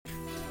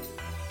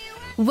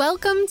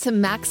Welcome to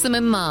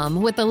Maximum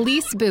Mom with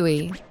Elise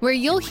Bowie, where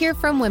you'll hear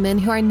from women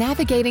who are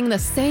navigating the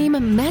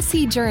same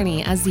messy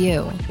journey as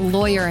you.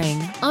 Lawyering,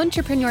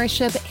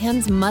 entrepreneurship,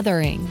 and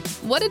mothering.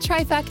 What a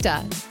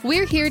trifecta.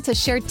 We're here to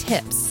share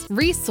tips,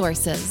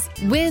 resources,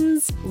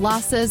 wins,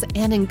 losses,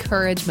 and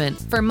encouragement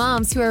for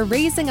moms who are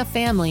raising a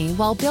family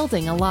while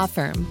building a law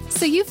firm,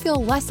 so you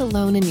feel less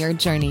alone in your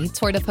journey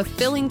toward a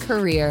fulfilling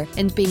career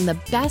and being the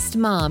best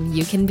mom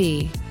you can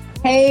be.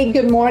 Hey,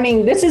 good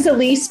morning. This is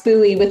Elise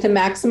Bowie with the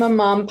Maximum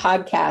Mom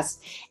podcast.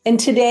 And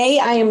today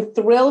I am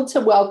thrilled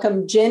to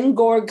welcome Jen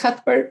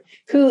Gore-Cuthbert,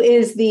 who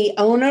is the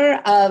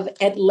owner of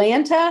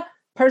Atlanta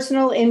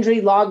Personal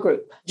Injury Law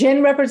Group.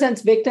 Jen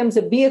represents victims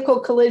of vehicle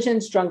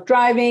collisions, drunk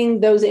driving,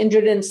 those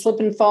injured in slip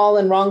and fall,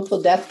 and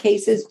wrongful death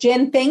cases.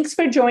 Jen, thanks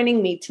for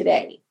joining me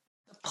today.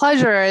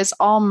 Pleasure is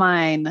all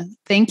mine.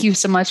 Thank you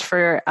so much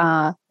for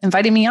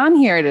inviting me on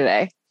here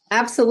today.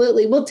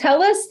 Absolutely. Well,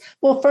 tell us,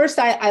 first,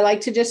 I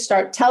like to just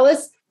start. Tell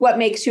us what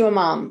makes you a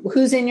mom.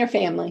 Who's in your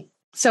family?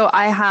 So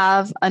I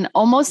have an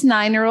almost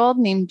 9-year-old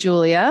named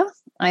Julia.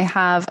 I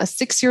have a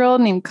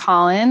 6-year-old named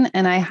Colin,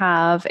 and I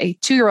have a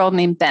 2-year-old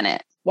named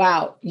Bennett.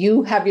 Wow.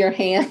 You have your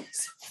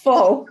hands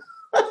full.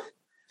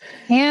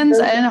 Hands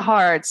and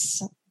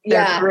hearts.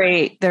 They're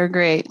great. They're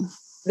great.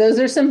 Those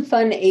are some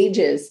fun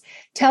ages.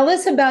 Tell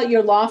us about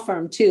your law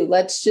firm too.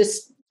 Let's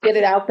just get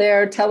it out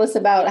there. Tell us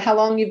about how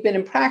long you've been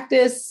in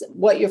practice,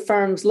 what your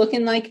firm's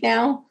looking like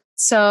now.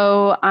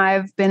 So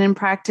I've been in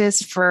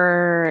practice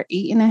for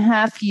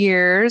 8.5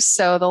 years.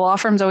 So the law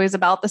firm's always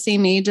about the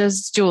same age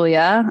as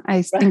Julia.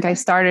 I think I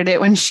started it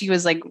when she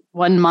was like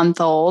 1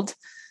 month old.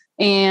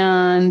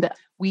 And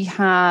we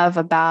have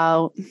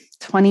about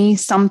 20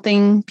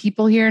 something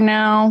people here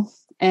now.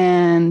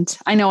 And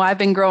I know I've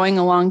been growing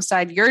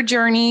alongside your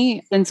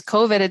journey since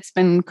COVID. It's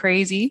been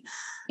crazy.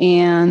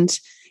 And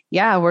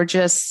yeah, we're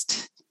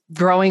just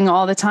growing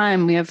all the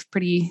time. We have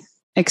pretty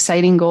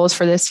exciting goals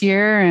for this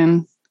year,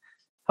 and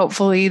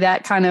hopefully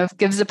that kind of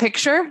gives a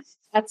picture.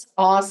 That's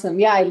awesome.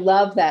 Yeah, I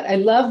love that. I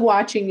love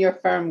watching your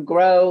firm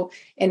grow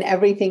and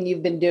everything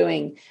you've been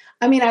doing.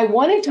 I mean, I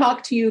want to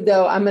talk to you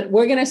though.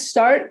 We're going to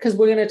start because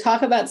we're going to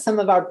talk about some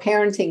of our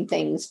parenting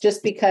things,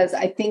 just because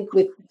I think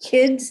with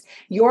kids,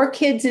 your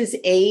kids'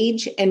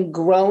 age and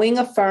growing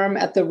a firm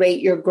at the rate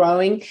you're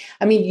growing.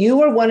 I mean,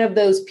 you are one of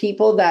those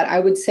people that I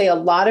would say a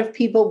lot of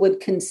people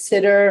would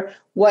consider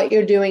what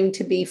you're doing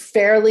to be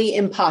fairly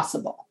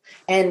impossible.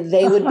 And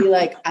they would be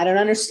like, I don't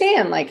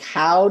understand. Like,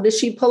 how does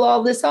she pull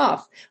all this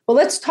off? Well,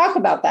 let's talk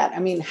about that. I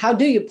mean, how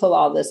do you pull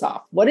all this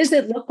off? What does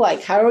it look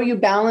like? How are you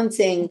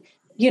balancing,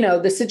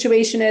 the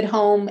situation at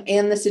home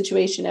and the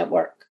situation at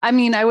work? I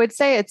mean, I would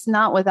say it's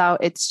not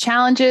without its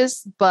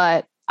challenges,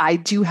 but I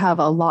do have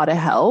a lot of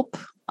help.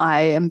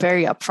 I am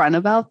very upfront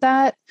about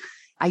that.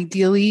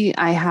 Ideally,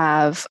 I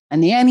have a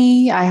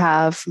nanny. I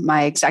have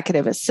my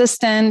executive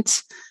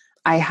assistant.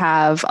 I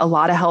have a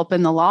lot of help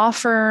in the law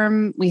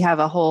firm. We have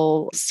a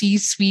whole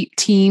C-suite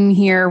team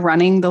here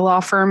running the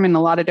law firm in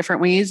a lot of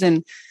different ways.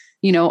 And,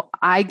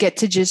 I get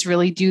to just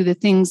really do the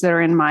things that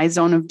are in my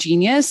zone of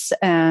genius.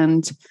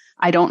 And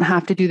I don't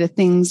have to do the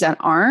things that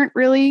aren't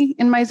really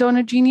in my zone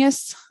of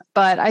genius.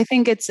 But I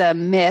think it's a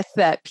myth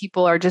that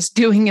people are just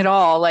doing it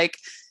all. Like,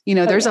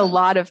 there's a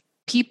lot of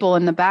people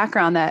in the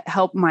background that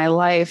help my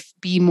life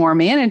be more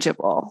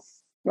manageable.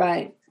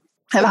 Right.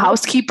 I have a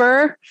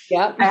housekeeper.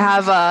 Yeah. I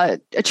have a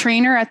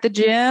trainer at the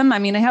gym. I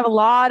mean, I have a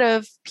lot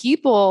of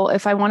people.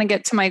 If I want to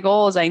get to my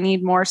goals, I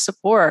need more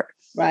support.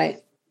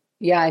 Right.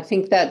 Yeah. I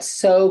think that's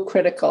so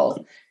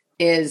critical,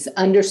 is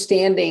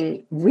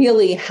understanding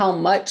really how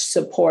much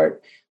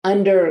support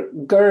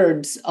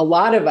undergirds a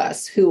lot of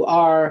us who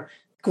are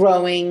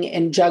growing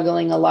and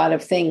juggling a lot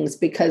of things,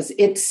 because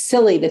it's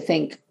silly to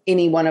think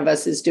any one of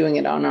us is doing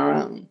it on our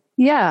own.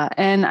 Yeah.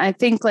 And I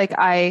think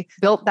I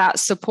built that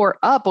support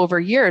up over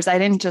years. I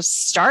didn't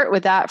just start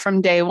with that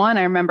from day one.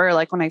 I remember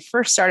when I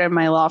first started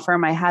my law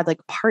firm, I had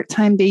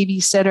part-time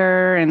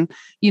babysitter, and,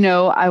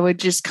 I would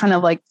just kind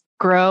of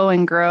grow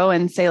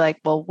and say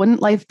well,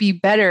 wouldn't life be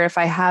better if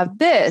I have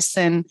this?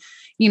 And,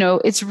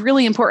 it's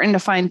really important to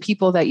find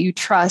people that you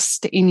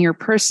trust in your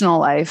personal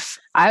life.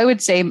 I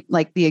would say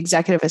the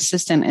executive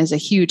assistant is a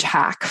huge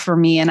hack for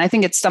me. And I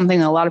think it's something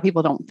that a lot of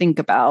people don't think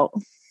about.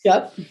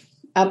 Yep.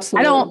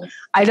 Absolutely.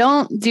 I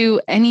don't do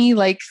any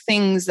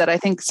things that I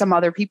think some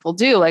other people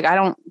do. I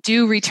don't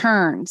do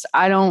returns.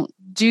 I don't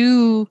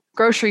do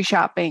grocery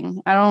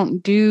shopping. I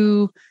don't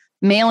do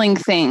mailing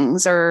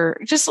things, or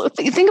just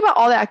think about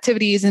all the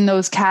activities in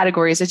those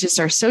categories that just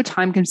are so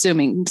time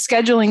consuming.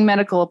 Scheduling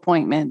medical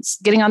appointments,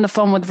 getting on the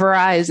phone with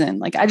Verizon.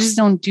 I just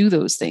don't do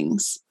those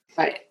things.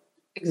 Right.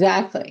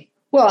 Exactly.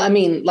 Well, I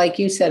mean, like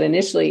you said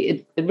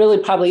initially, it really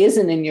probably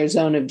isn't in your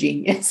zone of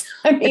genius.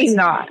 I mean, it's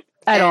not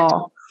at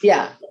all.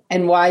 Yeah.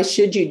 And why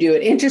should you do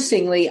it?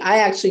 Interestingly, I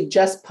actually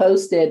just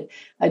posted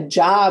a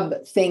job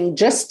thing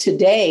just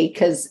today,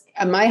 because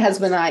my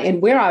husband and I,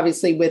 and we're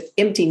obviously with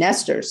empty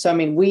nesters. So, I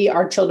mean,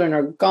 our children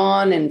are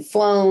gone and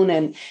flown,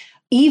 and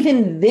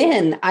even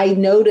then, I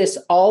notice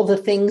all the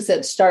things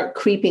that start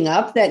creeping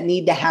up that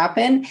need to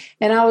happen.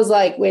 And I was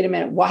like, wait a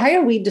minute, why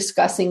are we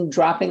discussing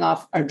dropping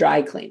off our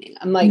dry cleaning?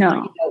 I'm like,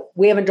 No.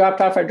 We haven't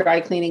dropped off our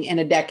dry cleaning in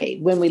a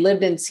decade. When we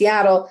lived in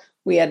Seattle,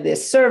 we had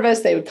this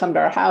service. They would come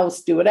to our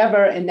house, do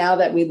whatever. And now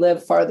that we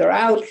live farther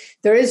out,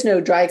 there is no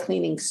dry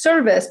cleaning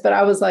service. But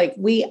I was like,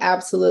 we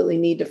absolutely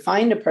need to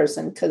find a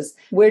person because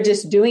we're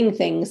just doing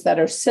things that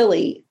are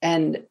silly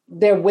and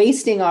they're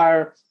wasting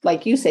our,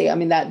 like you say, I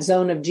mean, that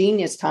zone of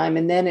genius time.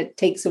 And then it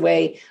takes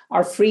away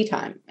our free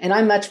time. And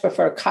I much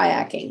prefer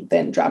kayaking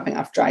than dropping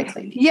off dry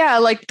cleaning. Yeah.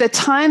 Like the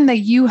time that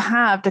you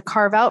have to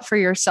carve out for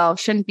yourself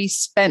shouldn't be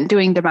spent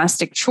doing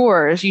domestic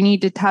chores. You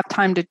need to have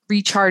time to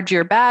recharge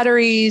your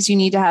batteries. You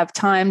need to have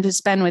time to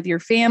spend with your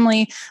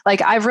family.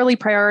 Like I've really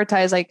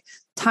prioritized like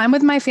time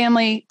with my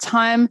family,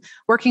 time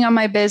working on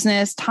my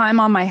business, time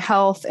on my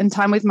health, and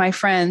time with my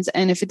friends.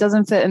 And if it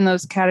doesn't fit in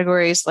those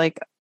categories, like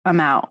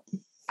I'm out.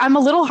 I'm a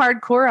little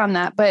hardcore on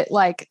that, but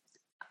like,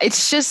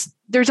 it's just,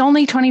 there's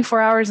only 24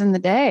 hours in the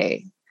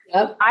day.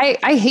 Yep.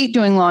 I hate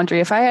doing laundry.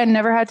 If I had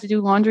never had to do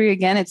laundry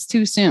again, it's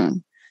too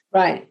soon.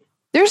 Right.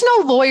 There's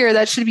no lawyer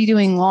that should be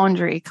doing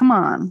laundry. Come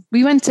on.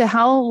 We went to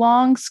how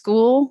long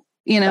school,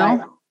 you know?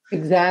 Right.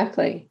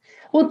 Exactly.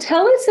 Well,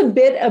 tell us a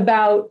bit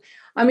about,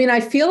 I mean, I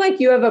feel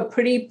like you have a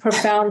pretty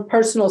profound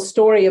personal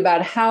story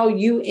about how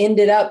you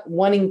ended up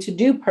wanting to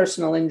do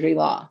personal injury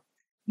law.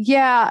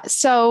 Yeah.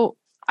 So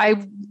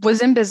I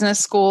was in business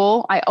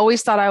school. I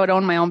always thought I would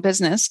own my own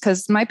business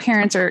because my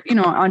parents are, you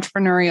know,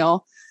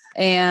 entrepreneurial.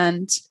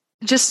 And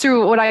just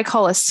through what I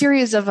call a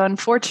series of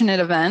unfortunate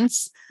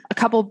events, a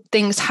couple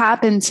things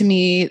happened to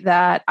me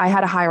that I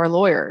had to hire a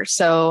lawyer.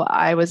 So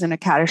I was in a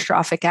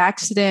catastrophic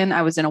accident.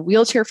 I was in a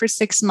wheelchair for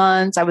 6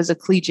 months. I was a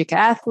collegiate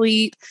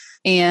athlete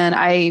and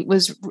I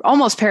was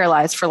almost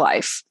paralyzed for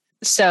life.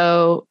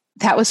 So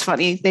that was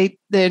funny. The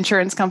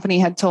insurance company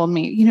had told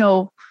me, you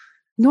know,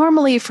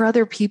 normally for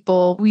other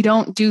people, we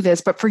don't do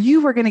this, but for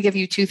you, we're going to give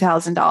you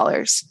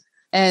 $2,000.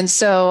 And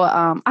so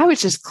I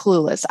was just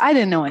clueless. I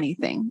didn't know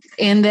anything.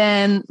 And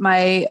then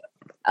my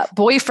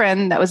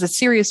boyfriend, that was a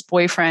serious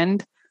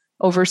boyfriend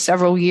over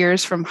several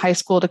years from high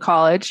school to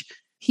college,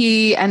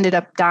 he ended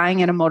up dying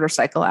in a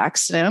motorcycle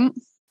accident.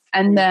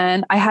 And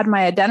then I had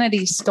my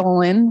identity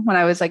stolen when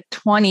I was like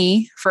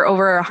 20 for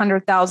over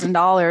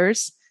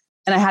 $100,000.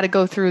 And I had to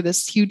go through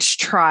this huge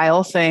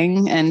trial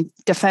thing and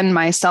defend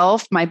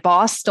myself. My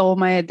boss stole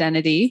my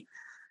identity.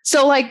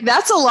 So like,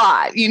 that's a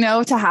lot, you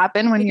know, to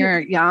happen when you're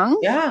young.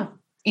 Yeah.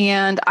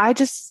 And I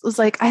just was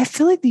like, I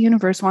feel like the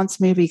universe wants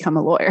me to become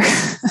a lawyer.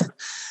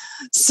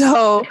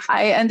 So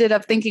I ended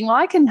up thinking, well,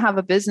 I can have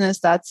a business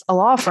that's a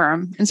law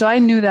firm. And so I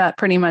knew that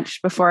pretty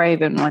much before I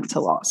even went to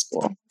law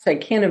school. So I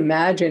can't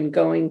imagine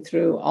going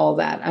through all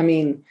that. I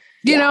mean,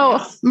 you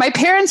know, my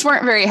parents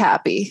weren't very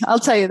happy. I'll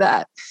tell you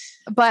that.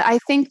 But I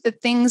think the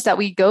things that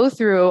we go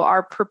through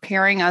are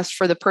preparing us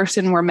for the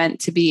person we're meant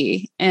to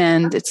be.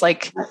 And it's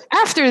like,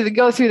 after they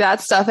go through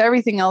that stuff,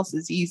 everything else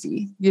is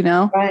easy, you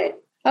know? Right.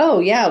 Oh,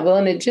 yeah. Well,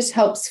 and it just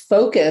helps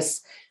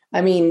focus,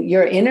 I mean,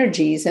 your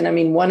energies. And I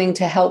mean, wanting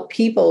to help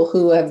people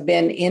who have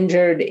been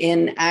injured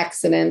in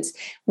accidents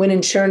when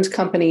insurance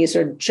companies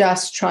are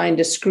just trying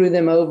to screw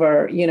them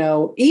over, you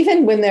know,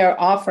 even when they're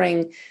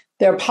offering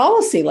their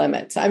policy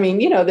limits. I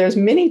mean, you know, there's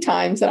many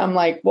times that I'm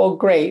like, well,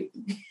 great.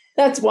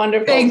 That's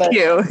wonderful. Thank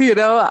you. You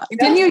know,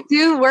 didn't you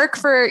do work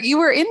you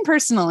were in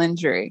personal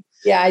injury?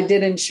 Yeah, I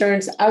did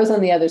insurance. I was on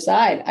the other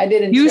side. I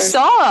did insurance. You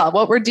saw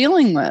what we're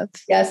dealing with.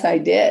 Yes, I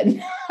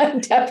did. I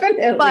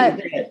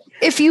definitely did.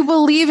 If you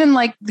believe in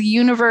like the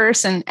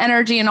universe and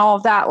energy and all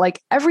of that,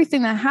 like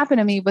everything that happened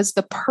to me was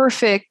the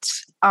perfect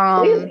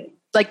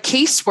like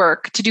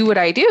casework to do what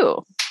I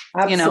do.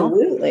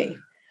 Absolutely. You know?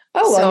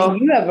 Oh, so, I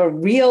mean, you have a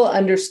real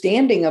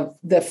understanding of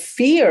the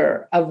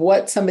fear of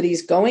what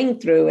somebody's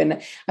going through.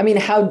 And I mean,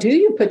 how do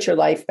you put your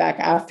life back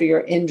after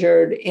you're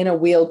injured in a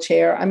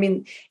wheelchair? I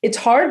mean, it's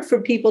hard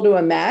for people to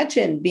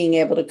imagine being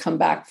able to come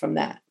back from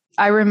that.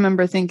 I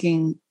remember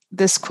thinking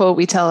this quote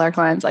we tell our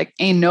clients, like,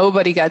 ain't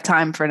nobody got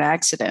time for an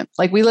accident.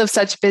 Like we live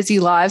such busy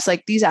lives,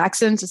 like these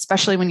accidents,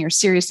 especially when you're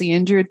seriously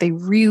injured, they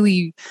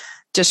really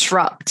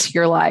disrupt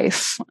your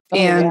life.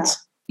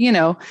 You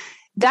know,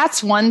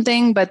 that's one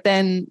thing, but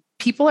then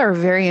people are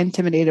very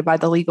intimidated by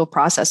the legal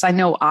process. I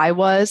know I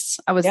was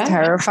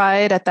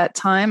terrified at that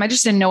time. I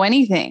just didn't know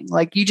anything.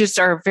 Like you just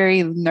are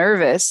very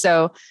nervous.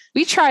 So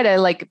we try to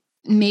like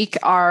make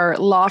our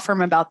law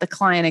firm about the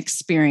client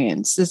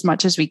experience as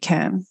much as we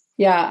can.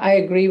 Yeah, I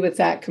agree with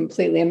that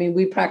completely. I mean,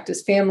 we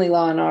practice family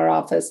law in our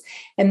office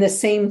and the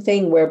same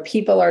thing where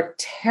people are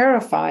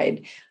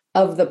terrified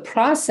of the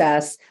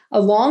process,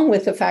 along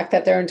with the fact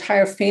that their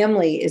entire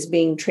family is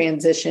being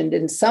transitioned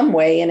in some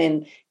way. And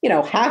in, you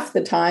know, half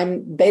the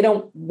time they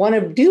don't want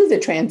to do the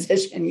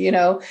transition, you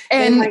know,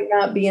 and they might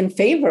not be in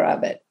favor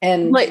of it.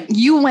 And like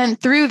you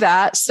went through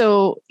that.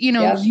 So, you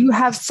know, you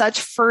have such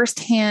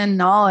firsthand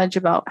knowledge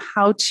about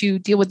how to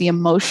deal with the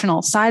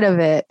emotional side of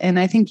it. And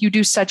I think you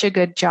do such a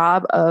good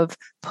job of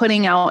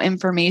putting out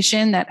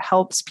information that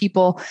helps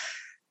people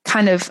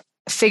kind of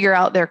figure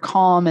out their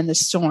calm in the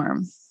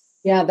storm.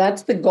 Yeah,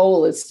 that's the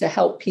goal, is to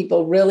help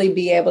people really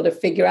be able to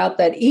figure out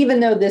that even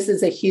though this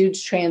is a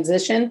huge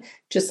transition,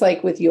 just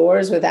like with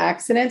yours with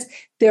accidents,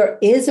 there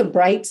is a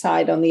bright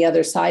side on the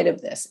other side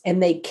of this.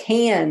 And they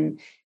can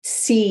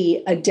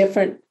see a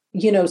different,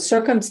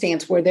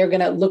 circumstance where they're going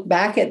to look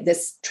back at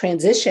this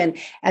transition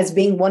as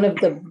being one of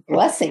the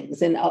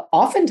blessings. And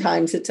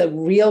oftentimes it's a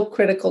real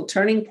critical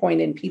turning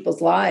point in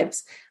people's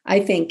lives, I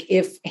think,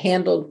 if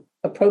handled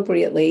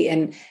appropriately,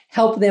 and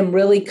help them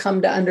really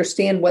come to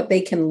understand what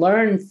they can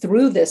learn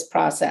through this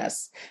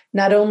process,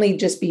 not only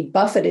just be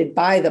buffeted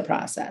by the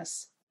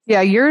process.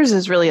 Yeah, yours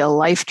is really a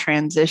life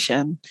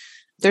transition.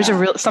 There's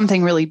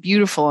something really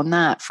beautiful in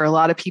that for a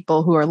lot of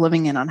people who are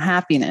living in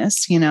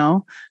unhappiness, Yeah,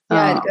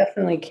 it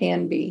definitely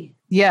can be.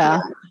 Yeah.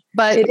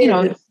 But,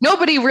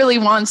 nobody really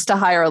wants to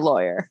hire a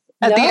lawyer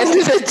at the end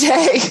of the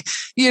day,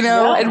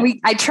 and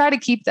I try to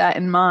keep that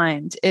in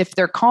mind. If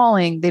they're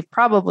calling, they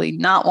probably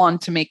not want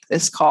to make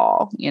this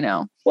call,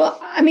 Well,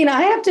 I mean,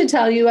 I have to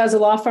tell you, as a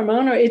law firm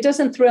owner, it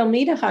doesn't thrill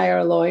me to hire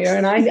a lawyer,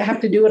 and I have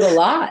to do it a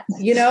lot,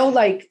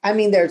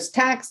 there's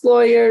tax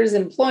lawyers,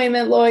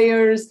 employment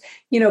lawyers,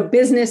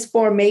 business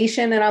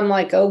formation. And I'm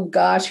like, oh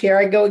gosh, here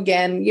I go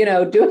again,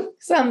 doing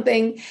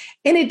something.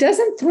 And it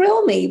doesn't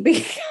thrill me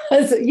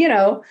because,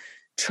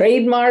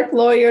 trademark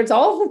lawyers,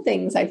 all the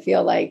things, I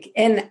feel like.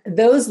 And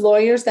those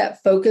lawyers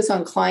that focus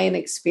on client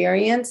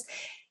experience,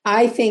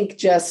 I think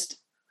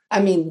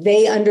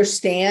they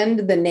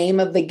understand the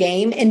name of the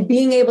game, and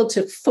being able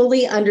to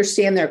fully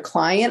understand their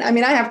client. I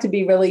mean, I have to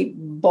be really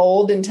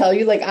bold and tell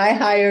you, I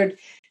hired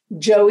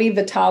Joey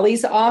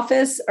Vitale's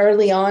office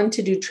early on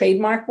to do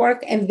trademark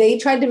work, and they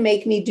tried to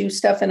make me do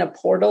stuff in a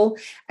portal.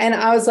 And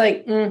I was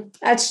like,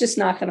 that's just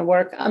not going to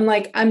work. I'm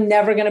like, I'm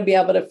never going to be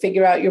able to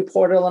figure out your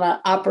portal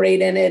and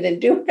operate in it and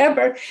do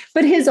whatever.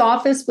 But his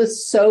office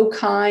was so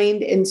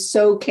kind and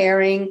so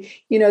caring.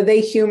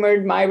 They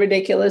humored my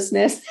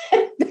ridiculousness.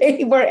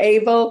 They were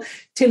able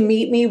to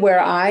meet me where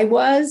I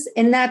was.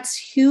 And that's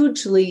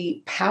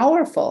hugely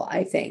powerful,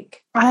 I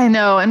think. I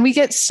know. And we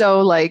get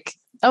so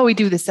we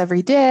do this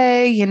every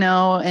day,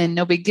 and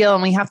no big deal.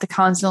 And we have to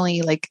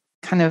constantly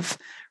kind of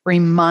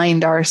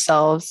remind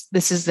ourselves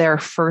this is their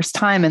first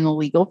time in the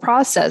legal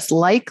process,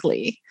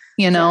 likely,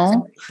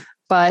 Exactly.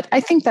 But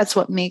I think that's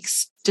what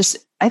makes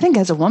I think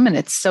as a woman,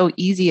 it's so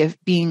easy of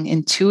being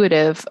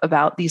intuitive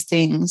about these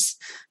things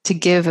to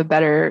give a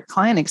better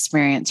client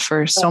experience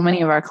for so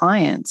many of our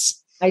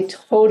clients. I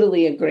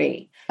totally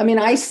agree. I mean,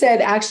 I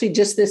said actually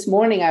just this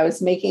morning, I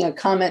was making a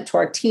comment to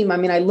our team. I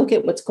mean, I look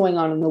at what's going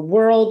on in the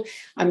world.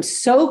 I'm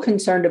so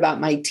concerned about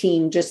my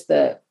team, just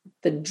the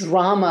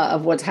drama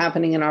of what's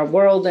happening in our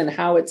world and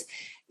how it's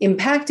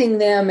impacting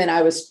them. And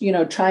I was,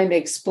 trying to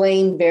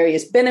explain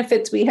various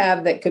benefits we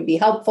have that could be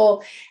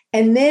helpful.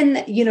 And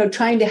then,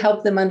 trying to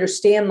help them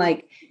understand,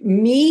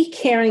 me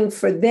caring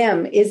for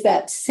them is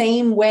that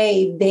same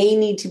way they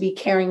need to be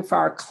caring for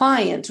our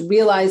clients,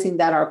 realizing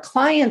that our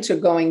clients are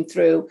going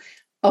through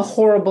a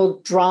horrible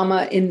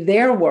drama in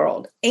their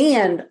world,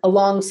 and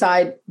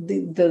alongside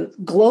the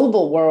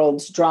global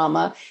world's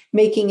drama,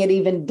 making it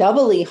even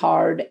doubly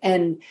hard.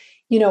 And,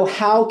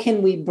 how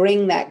can we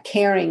bring that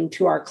caring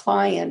to our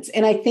clients?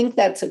 And I think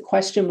that's a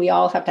question we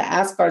all have to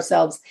ask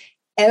ourselves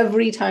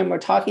every time we're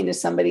talking to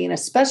somebody, and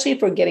especially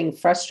if we're getting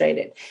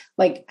frustrated.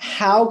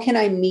 How can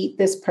I meet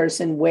this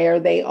person where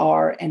they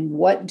are, and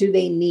what do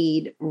they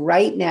need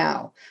right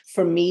now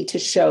for me to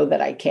show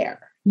that I care?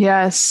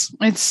 Yes.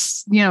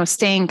 It's,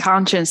 staying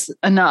conscious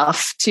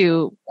enough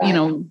to,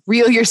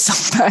 reel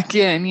yourself back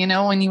in,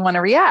 when you want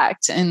to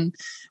react. And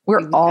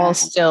we're all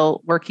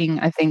still working,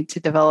 I think, to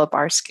develop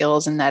our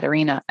skills in that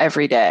arena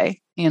every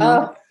day.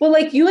 Well,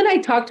 you and I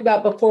talked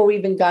about before we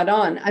even got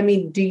on. I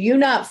mean, do you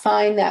not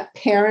find that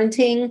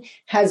parenting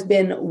has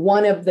been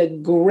one of the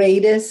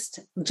greatest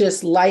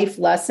just life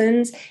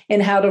lessons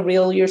in how to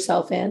reel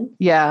yourself in?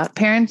 Yeah.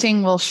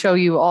 Parenting will show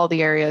you all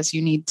the areas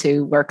you need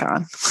to work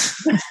on.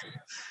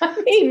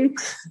 I mean,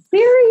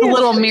 seriously. A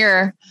little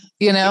mirror,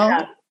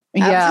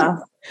 Yeah.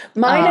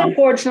 Mine,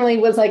 unfortunately,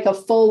 was a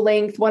full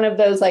length, one of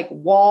those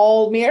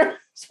wall mirrors.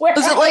 Was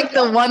it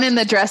the one in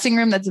the dressing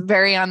room that's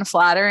very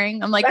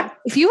unflattering? I'm like,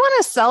 if you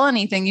want to sell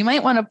anything, you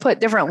might want to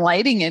put different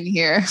lighting in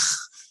here.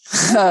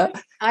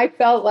 I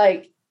felt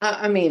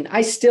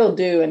I still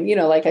do. And,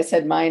 like I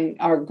said, mine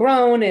are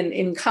grown and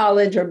in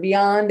college or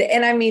beyond.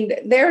 And I mean,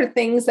 there are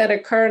things that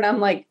occur and I'm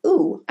like,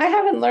 ooh, I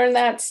haven't learned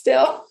that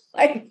still.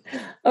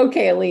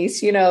 Okay,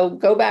 Elise,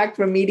 go back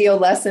remedial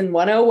lesson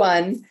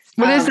 101.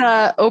 What does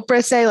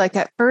Oprah say?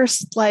 At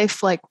first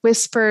life,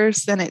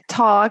 whispers, then it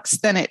talks,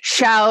 then it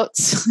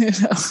shouts.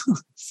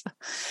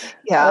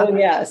 Yeah. Oh,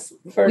 yes,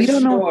 for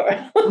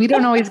sure. We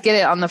don't always get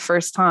it on the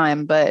first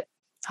time, but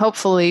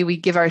hopefully we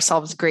give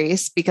ourselves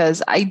grace,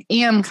 because I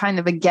am kind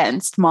of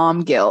against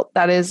mom guilt.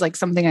 That is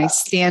something I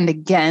stand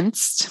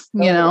against,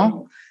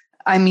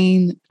 I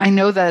mean, I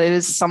know that it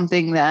is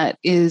something that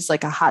is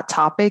a hot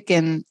topic,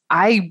 and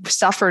I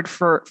suffered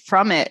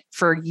from it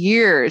for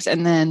years.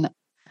 And then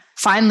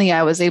finally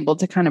I was able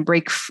to kind of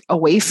break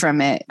away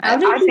from it. How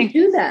did you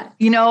do that?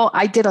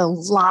 I did a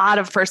lot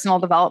of personal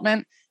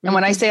development, And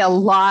when I say a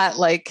lot,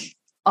 like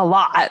a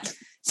lot,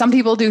 some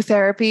people do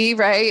therapy,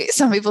 right?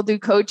 Some people do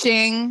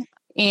coaching.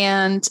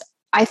 And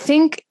I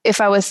think if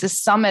I was to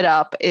sum it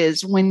up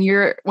is when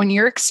you're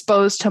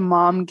exposed to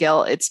mom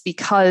guilt, it's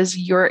because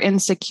you're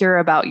insecure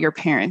about your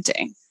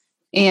parenting.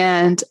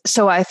 And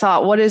so I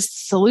thought, what is the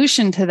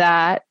solution to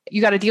that? You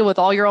got to deal with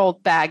all your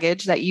old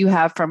baggage that you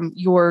have from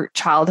your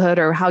childhood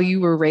or how you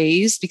were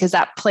raised, because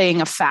that's playing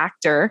a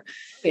factor.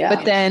 Yeah.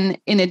 But then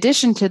in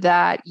addition to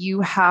that,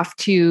 you have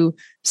to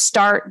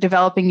start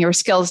developing your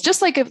skills. Just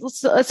like if,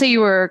 let's say you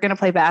were going to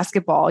play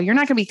basketball, you're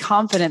not going to be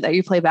confident that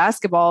you play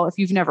basketball if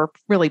you've never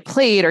really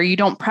played or you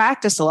don't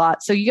practice a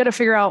lot. So you got to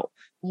figure out,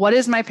 what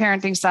is my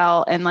parenting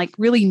style, and like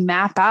really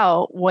map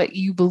out what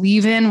you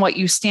believe in, what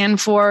you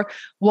stand for,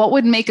 what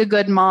would make a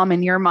good mom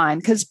in your mind.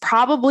 Because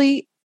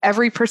probably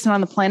every person on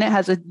the planet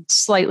has a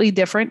slightly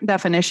different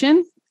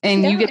definition,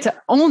 and you get to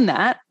own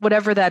that,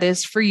 whatever that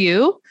is for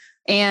you.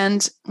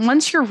 And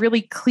once you're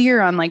really clear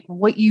on like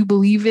what you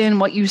believe in,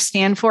 what you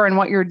stand for, and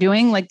what you're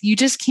doing, like you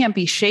just can't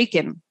be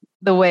shaken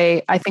the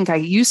way I think I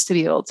used to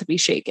be able to be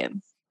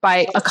shaken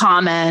by a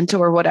comment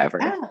or whatever.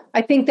 Yeah,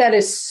 I think that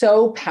is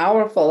so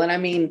powerful. And I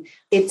mean,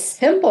 it's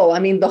simple. I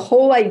mean, the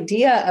whole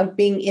idea of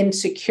being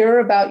insecure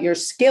about your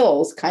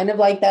skills, kind of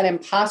like that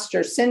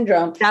imposter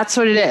syndrome. That's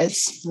what it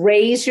is.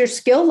 Raise your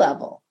skill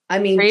level. I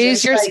mean,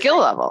 raise your skill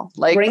level.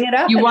 Like bring it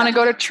up. You want to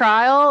go to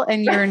trial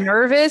and you're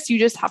nervous, you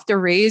just have to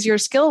raise your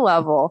skill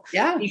level.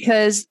 Yeah.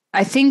 Because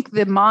I think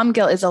the mom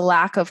guilt is a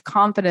lack of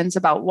confidence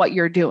about what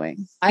you're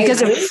doing.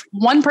 Because if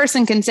one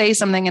person can say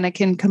something and it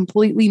can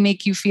completely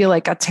make you feel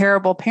like a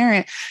terrible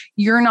parent,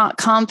 you're not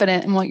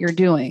confident in what you're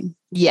doing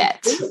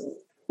yet.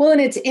 Well, and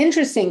it's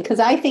interesting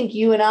because I think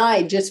you and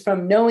I, just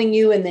from knowing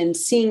you and then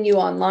seeing you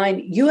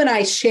online, you and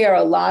I share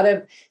a lot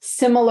of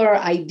similar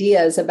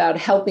ideas about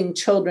helping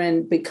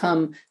children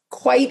become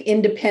quite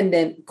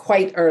independent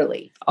quite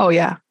early. Oh,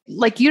 yeah.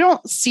 Like you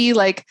don't see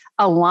like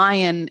a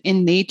lion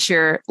in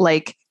nature,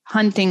 like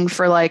hunting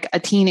for like a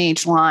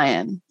teenage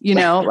lion, you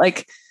know,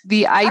 like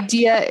the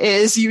idea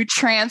is you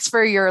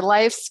transfer your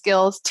life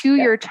skills to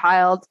your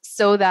child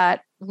so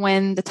that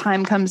when the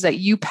time comes that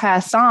you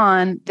pass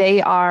on, they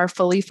are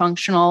fully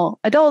functional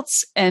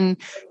adults and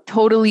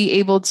totally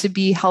able to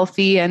be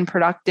healthy and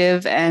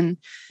productive and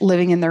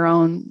living in their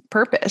own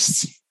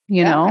purpose,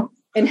 you know?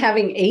 And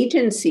having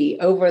agency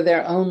over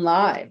their own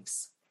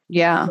lives.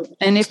 Yeah.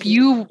 And if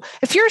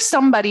you're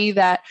somebody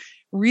that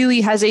really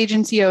has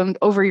agency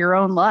over your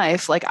own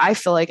life, like I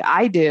feel like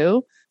I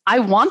do, I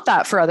want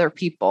that for other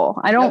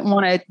people. I don't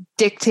want to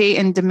dictate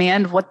and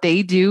demand what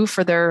they do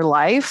for their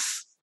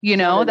life. You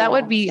know, that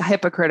would be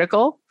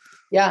hypocritical.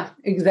 Yeah,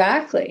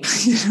 exactly.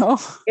 You know,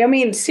 I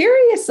mean,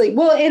 seriously.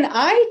 Well, and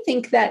I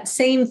think that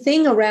same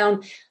thing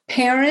around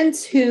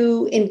parents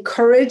who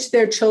encourage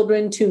their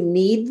children to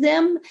need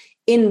them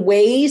in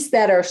ways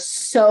that are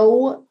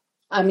so,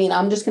 I mean,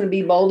 I'm just going to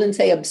be bold and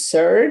say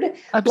absurd.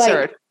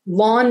 Like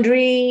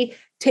laundry,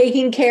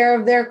 taking care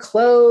of their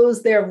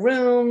clothes, their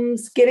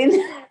rooms, getting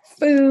their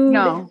food.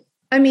 No.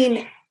 I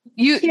mean,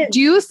 do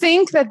you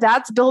think that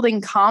that's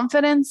building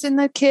confidence in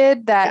the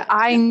kid that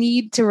I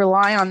need to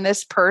rely on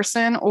this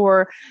person?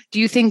 Or do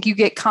you think you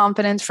get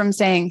confidence from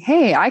saying,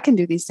 hey, I can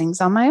do these things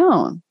on my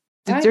own?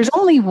 There's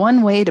only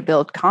one way to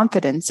build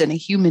confidence in a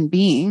human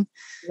being,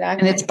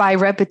 and it's by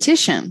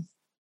repetition.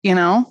 You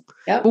know,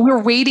 but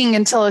we're waiting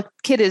until a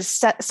kid is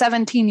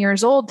 17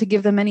 years old to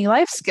give them any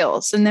life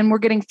skills. And then we're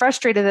getting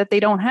frustrated that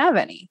they don't have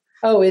any.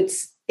 Oh, it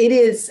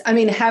is. I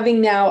mean, having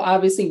now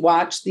obviously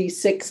watched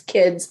these 6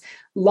 kids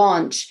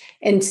launch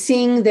and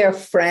seeing their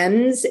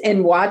friends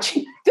and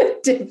watching the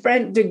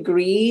different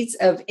degrees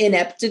of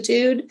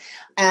ineptitude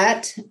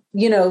at,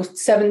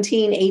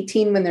 17,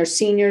 18, when they're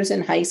seniors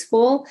in high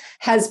school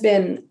has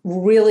been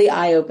really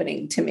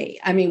eye-opening to me.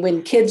 I mean,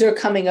 when kids are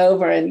coming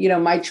over and,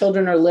 my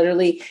children are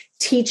literally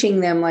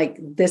teaching them, like,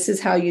 this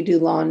is how you do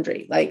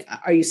laundry. Like,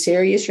 are you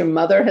serious? Your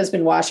mother has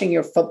been washing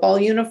your football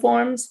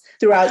uniforms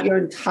throughout your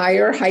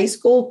entire high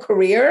school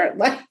career?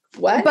 Like,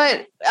 what?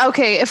 But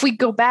okay, if we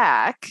go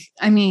back,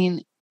 I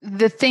mean,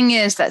 the thing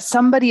is that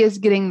somebody is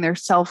getting their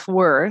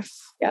self-worth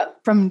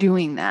from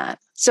doing that.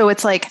 So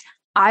it's like,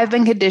 I've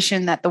been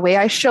conditioned that the way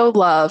I show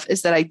love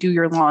is that I do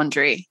your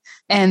laundry.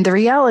 And the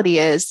reality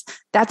is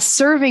that's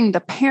serving the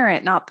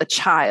parent, not the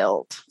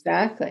child.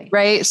 Exactly.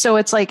 Right. So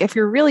it's like, if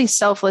you're really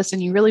selfless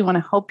and you really want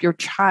to help your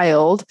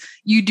child,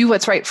 you do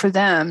what's right for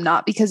them,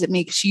 not because it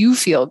makes you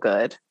feel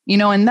good,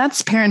 and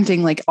that's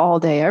parenting like all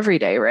day, every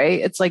day. Right.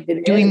 It's like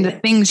doing the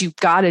things you've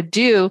got to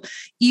do,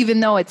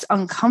 even though it's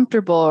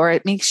uncomfortable or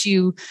it makes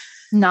you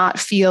not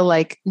feel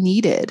like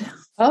needed.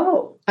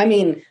 Oh, I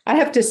mean, I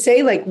have to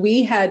say, like,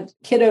 we had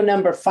kiddo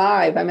number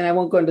 5. I mean, I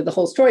won't go into the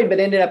whole story, but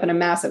ended up in a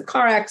massive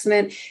car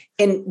accident,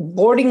 and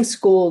boarding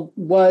school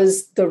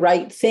was the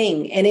right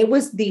thing. And it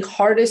was the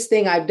hardest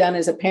thing I've done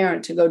as a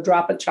parent, to go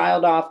drop a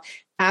child off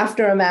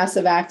after a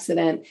massive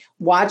accident,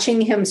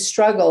 watching him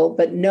struggle,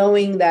 but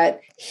knowing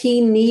that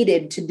he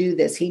needed to do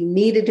this. He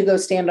needed to go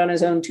stand on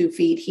his own 2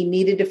 feet. He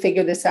needed to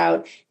figure this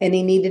out, and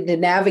he needed to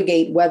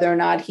navigate whether or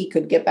not he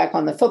could get back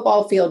on the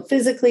football field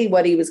physically,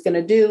 what he was going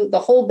to do, the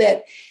whole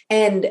bit.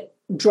 And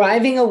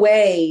driving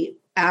away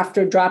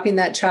after dropping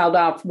that child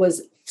off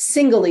was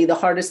singly the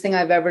hardest thing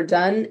I've ever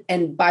done,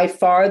 and by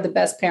far the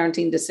best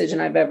parenting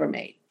decision I've ever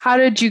made. How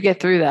did you get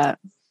through that?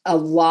 A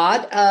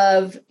lot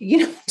of,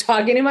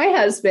 talking to my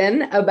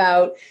husband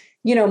about,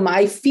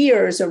 my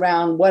fears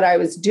around what I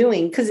was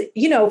doing. Because,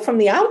 from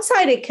the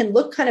outside, it can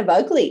look kind of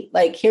ugly.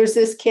 Like, here's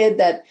this kid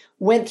that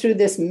went through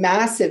this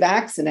massive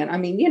accident. I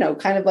mean,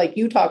 kind of like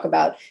you talk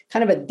about,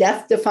 kind of a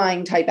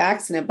death-defying type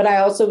accident. But I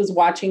also was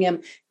watching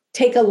him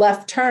take a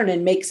left turn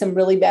and make some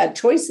really bad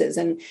choices.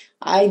 And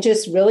I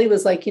just really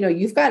was like,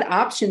 you've got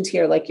options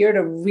here. Like, you're at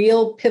a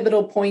real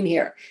pivotal point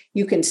here.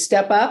 You can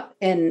step up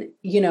and,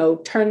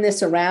 turn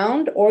this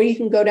around, or you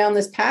can go down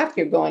this path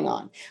you're going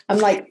on. I'm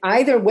like,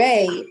 either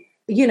way,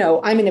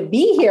 I'm going to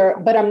be here,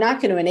 but I'm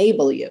not going to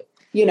enable you,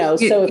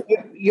 so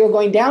if you're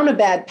going down a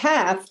bad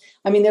path,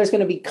 I mean, there's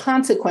going to be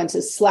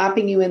consequences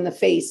slapping you in the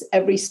face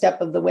every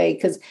step of the way,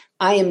 because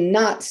I am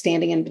not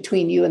standing in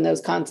between you and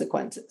those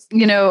consequences.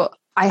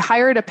 I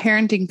hired a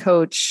parenting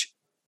coach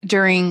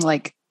during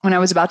when I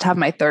was about to have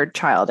my 3rd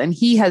child, and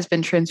he has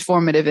been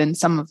transformative in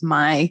some of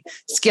my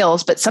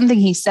skills, but something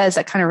he says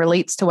that kind of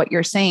relates to what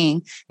you're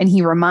saying, and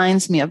he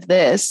reminds me of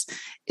this,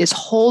 is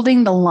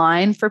holding the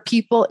line for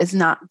people is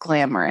not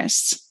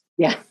glamorous.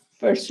 Yeah,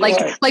 for sure.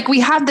 Like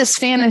we have this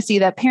fantasy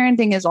that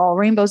parenting is all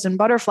rainbows and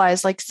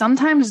butterflies. Like,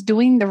 sometimes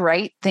doing the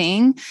right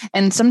thing,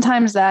 and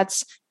sometimes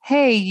that's,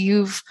 hey,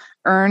 you've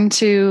earned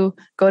to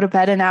go to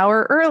bed an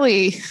hour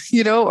early,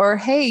 or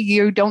hey,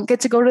 you don't get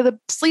to go to the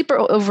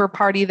sleepover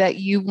party that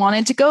you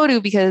wanted to go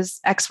to because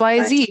X,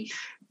 Y, Z.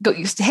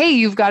 Hey,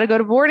 you've got to go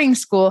to boarding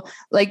school.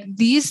 Like,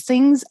 these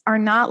things are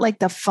not like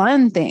the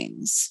fun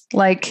things.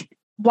 Like,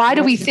 why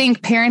do we think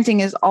parenting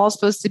is all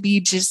supposed to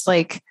be just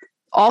like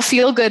all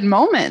feel good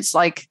moments?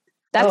 Like,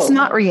 that's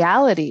not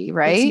reality,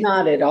 right? It's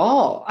not at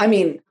all. I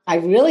mean, I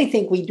really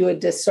think we do a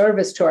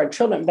disservice to our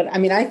children, but I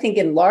mean, I think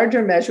in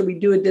larger measure, we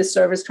do a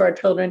disservice to our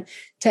children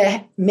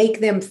to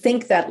make them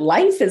think that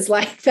life is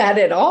like that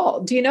at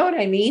all. Do you know what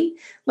I mean?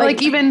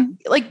 Like even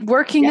like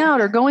working out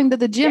or going to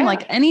the gym,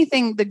 like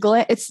anything,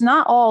 it's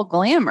not all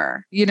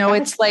glamour,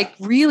 it's like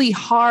really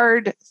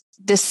hard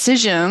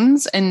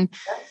decisions and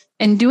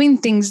doing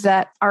things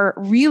that are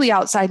really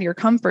outside your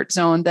comfort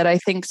zone that I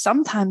think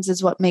sometimes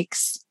is what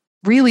makes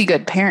really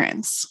good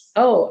parents.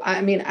 Oh,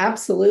 I mean,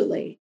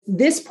 absolutely.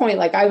 This point,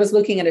 like, I was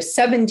looking at a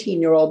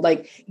 17-year-old,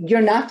 like,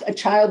 you're not a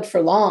child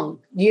for long,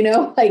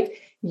 like,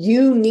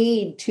 you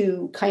need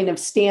to kind of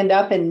stand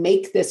up and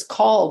make this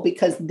call,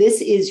 because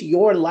this is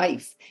your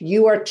life.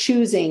 You are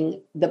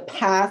choosing the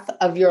path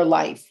of your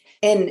life,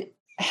 and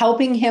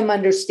helping him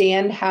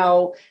understand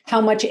how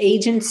much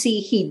agency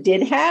he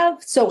did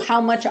have. So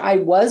how much I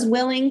was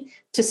willing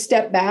to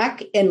step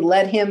back and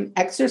let him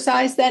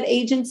exercise that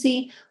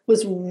agency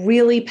was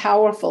really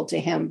powerful to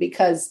him,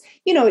 because,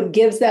 it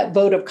gives that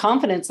vote of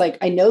confidence. Like,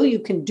 I know you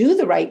can do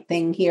the right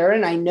thing here,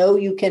 and I know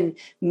you can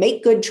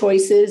make good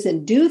choices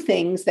and do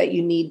things that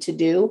you need to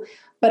do.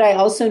 But I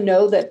also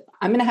know that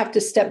I'm going to have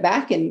to step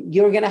back, and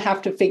you're going to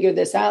have to figure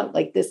this out.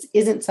 Like, this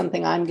isn't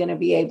something I'm going to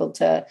be able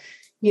to,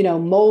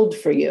 mold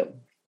for you.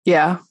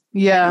 Yeah.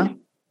 Yeah.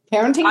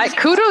 Parenting.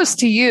 Kudos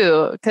to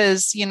you,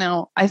 because,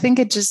 I think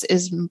it just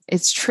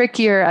it's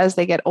trickier as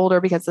they get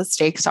older because the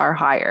stakes are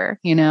higher,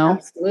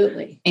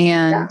 Absolutely.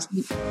 And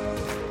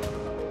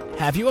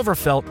have you ever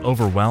felt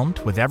overwhelmed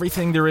with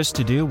everything there is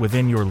to do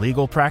within your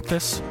legal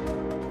practice?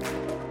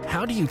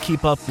 How do you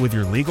keep up with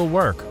your legal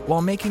work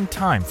while making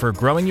time for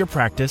growing your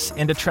practice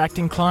and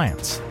attracting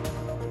clients?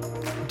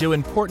 Do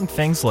important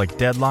things like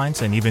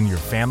deadlines and even your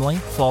family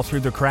fall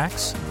through the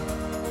cracks?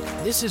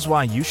 This is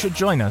why you should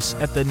join us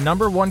at the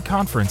 #1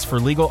 conference for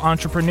legal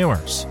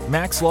entrepreneurs,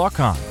 Max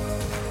LawCon.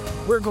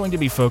 We're going to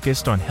be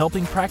focused on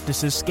helping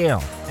practices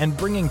scale and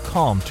bringing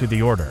calm to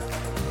the order.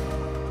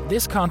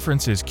 This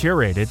conference is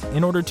curated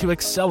in order to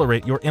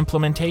accelerate your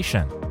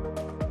implementation.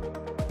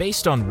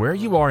 Based on where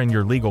you are in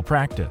your legal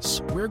practice,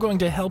 we're going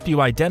to help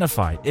you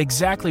identify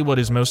exactly what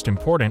is most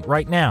important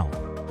right now.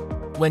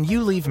 When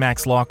you leave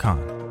Max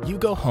LawCon, you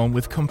go home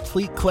with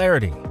complete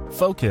clarity,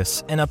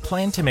 focus, and a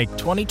plan to make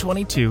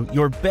 2022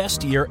 your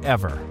best year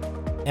ever.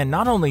 And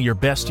not only your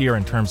best year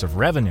in terms of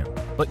revenue,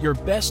 but your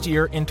best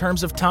year in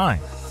terms of time.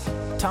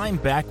 Time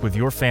back with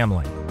your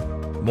family.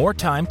 More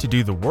time to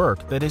do the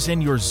work that is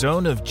in your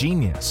zone of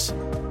genius.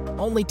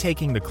 Only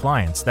taking the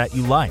clients that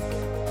you like.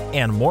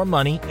 And more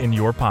money in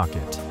your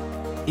pocket.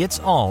 It's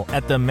all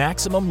at the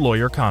Maximum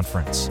Lawyer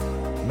Conference.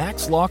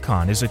 Max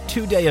LawCon is a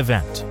 2-day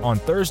event on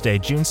Thursday,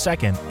 June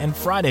 2nd and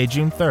Friday,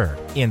 June 3rd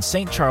in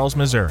St. Charles,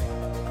 Missouri.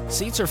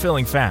 Seats are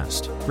filling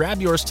fast.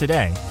 Grab yours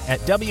today at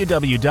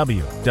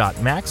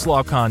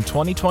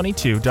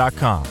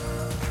www.maxlawcon2022.com.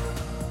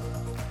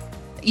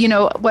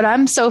 What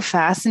I'm so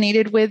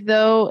fascinated with,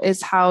 though,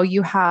 is how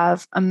you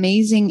have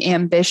amazing,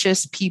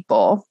 ambitious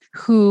people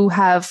who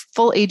have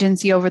full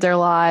agency over their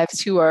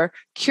lives, who are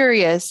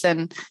curious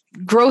and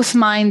growth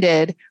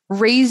minded,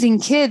 raising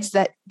kids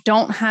that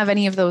don't have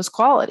any of those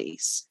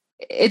qualities.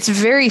 It's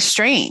very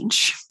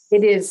strange.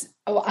 It is.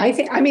 Oh,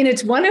 I mean,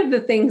 it's one of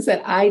the things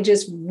that I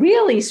just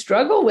really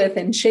struggle with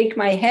and shake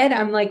my head.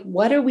 I'm like,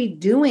 what are we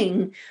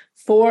doing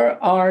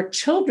for our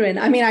children?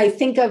 I mean, I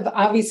think of,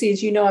 obviously,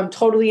 as you know, I'm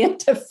totally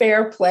into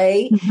fair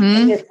play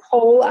and this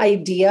whole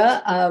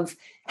idea of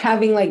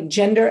having like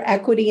gender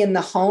equity in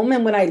the home.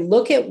 And when I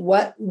look at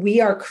what we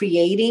are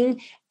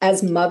creating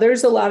as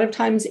mothers, a lot of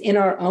times in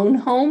our own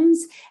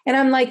homes, and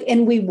I'm like,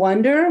 and we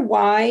wonder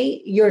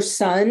why your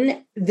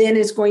son then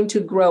is going to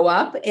grow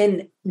up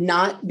and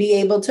not be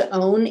able to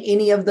own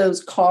any of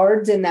those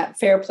cards in that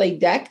fair play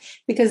deck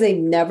because they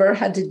never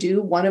had to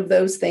do one of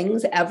those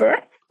things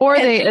ever. Or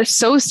they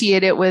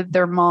associate it with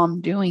their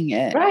mom doing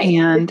it. Right.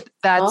 And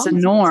that's a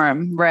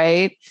norm,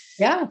 right?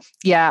 Yeah.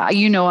 Yeah.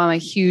 You know, I'm a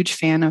huge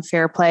fan of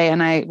fair play.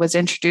 And I was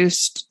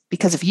introduced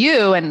because of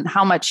you and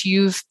how much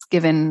you've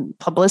given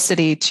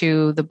publicity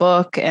to the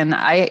book. And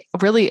I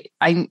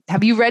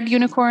have you read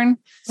Unicorn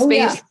Space? Oh,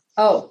 yeah.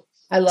 Oh,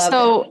 I love it.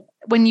 So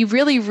when you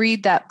really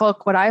read that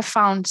book, what I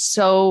found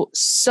so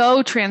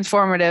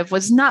transformative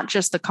was not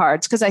just the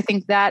cards, because I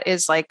think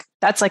that's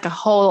like a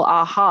whole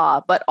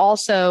aha, but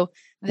also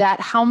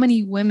that how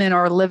many women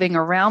are living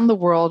around the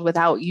world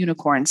without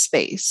unicorn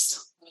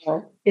space.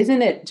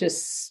 Isn't it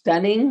just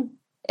stunning?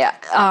 Yeah.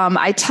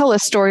 I tell a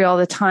story all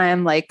the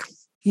time. Like,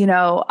 you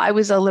know, I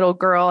was a little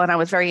girl and I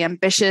was very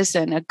ambitious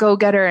and a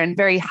go-getter and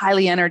very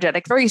highly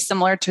energetic, very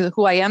similar to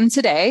who I am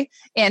today.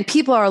 And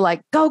people are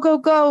like, go,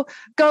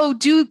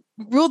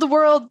 rule the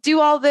world, do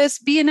all this,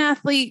 be an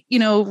athlete, you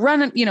know,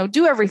 run, you know,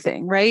 do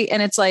everything. Right.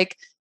 And it's like,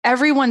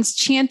 everyone's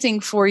chanting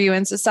for you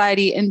in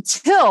society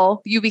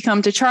until you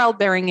become to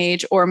childbearing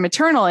age or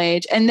maternal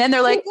age. And then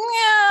they're like,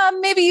 yeah,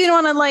 maybe you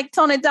want to like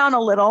tone it down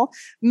a little.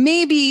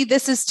 Maybe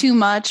this is too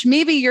much.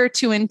 Maybe you're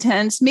too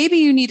intense. Maybe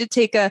you need to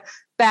take a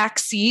back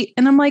seat.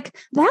 And I'm like,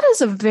 that is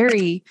a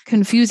very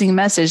confusing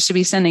message to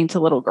be sending to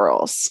little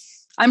girls.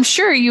 I'm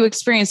sure you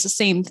experience the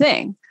same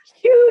thing.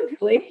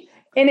 Hugely.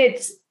 And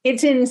it's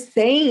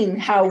insane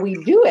how we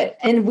do it.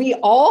 And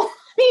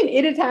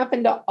it has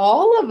happened to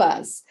all of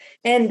us.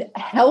 And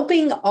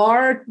helping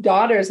our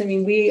daughters, I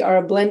mean, we are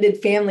a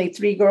blended family,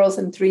 3 girls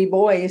and 3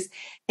 boys,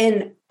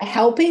 and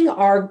helping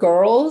our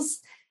girls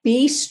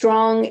be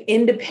strong,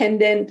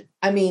 independent,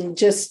 I mean,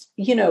 just,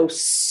 you know,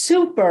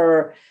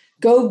 super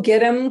go get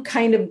them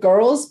kind of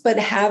girls, but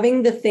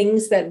having the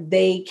things that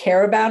they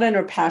care about and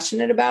are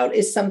passionate about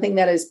is something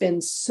that has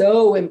been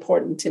so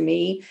important to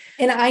me.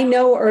 And I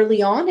know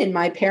early on in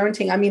my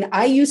parenting, I mean,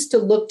 I used to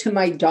look to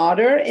my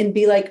daughter and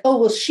be like, oh,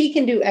 well, she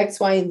can do X,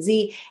 Y, and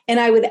Z.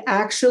 And I would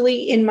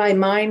actually in my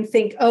mind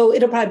think, oh,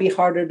 it'll probably be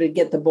harder to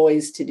get the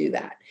boys to do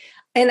that.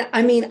 And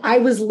I mean, I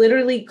was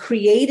literally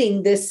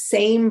creating this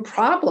same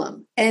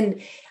problem.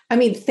 And I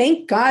mean,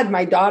 thank God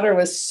my daughter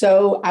was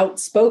so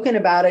outspoken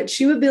about it.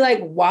 She would be like,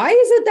 why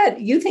is it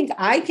that you think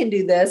I can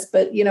do this,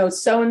 but, you know,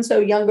 so-and-so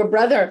younger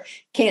brother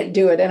can't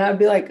do it? And I'd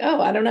be like, oh,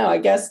 I don't know. I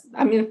guess,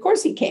 I mean, of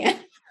course he can.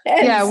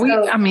 Yeah,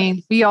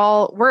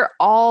 we're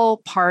all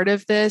part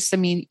of this. I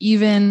mean,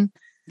 even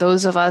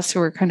those of us who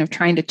are kind of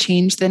trying to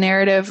change the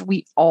narrative,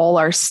 we all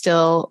are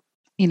still,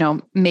 you know,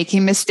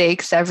 making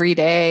mistakes every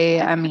day.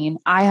 I mean,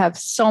 I have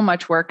so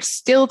much work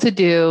still to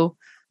do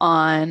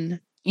on,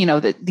 you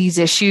know, these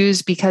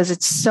issues because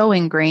it's so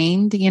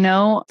ingrained, you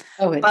know.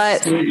 Oh, it's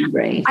but so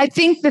ingrained. I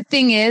think the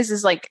thing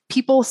is like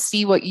people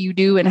see what you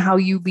do and how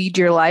you lead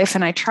your life.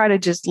 And I try to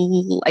just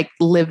like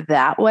live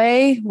that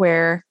way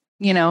where,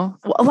 you know,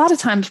 a lot of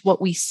times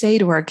what we say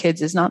to our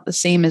kids is not the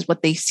same as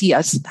what they see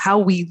us, how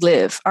we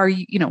live. Are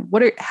you, you know,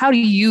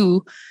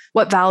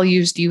 what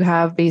values do you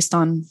have based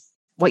on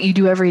what you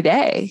do every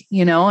day,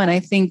 you know? And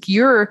I think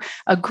you're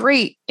a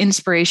great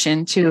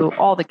inspiration to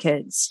all the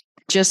kids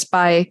just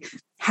by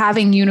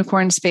having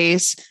Unicorn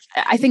Space.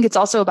 I think it's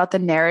also about the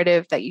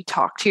narrative that you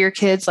talk to your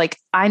kids. Like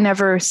I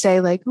never say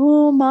like,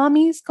 oh,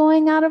 mommy's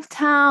going out of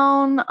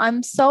town.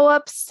 I'm so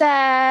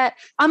upset.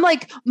 I'm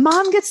like,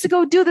 mom gets to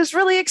go do this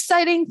really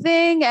exciting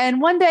thing. And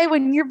one day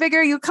when you're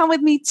bigger, you come with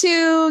me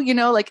too. You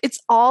know, like it's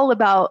all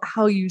about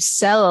how you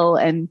sell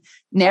and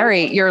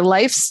narrate your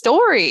life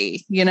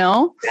story, you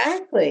know?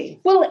 Exactly.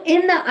 Well,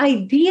 in the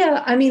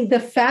idea, I mean, the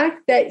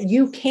fact that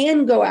you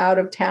can go out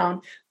of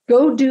town,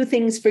 go do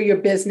things for your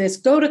business,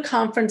 go to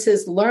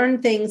conferences,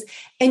 learn things,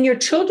 and your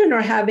children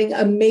are having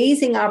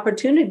amazing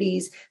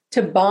opportunities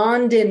to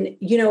bond and,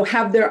 you know,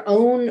 have their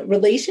own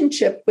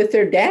relationship with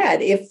their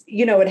dad. If,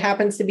 you know, it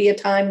happens to be a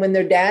time when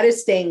their dad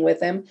is staying with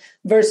them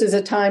versus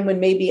a time when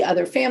maybe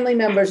other family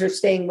members are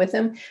staying with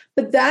them.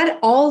 But that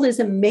all is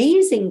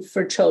amazing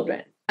for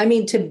children. I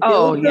mean, to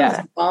build those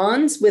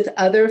bonds with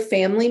other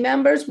family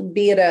members,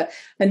 be it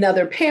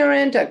another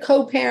parent, a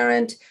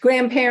co-parent,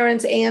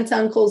 grandparents, aunts,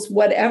 uncles,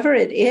 whatever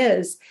it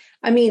is.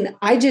 I mean,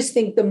 I just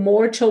think the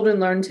more children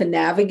learn to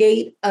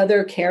navigate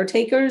other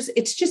caretakers,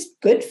 it's just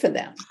good for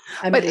them.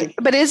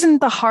 But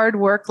isn't the hard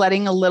work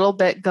letting a little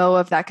bit go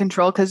of that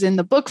control? Because in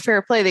the book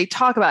Fair Play, they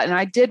talk about, and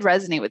I did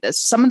resonate with this,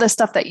 some of the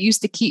stuff that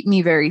used to keep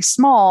me very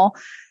small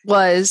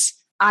was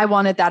I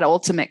wanted that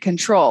ultimate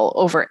control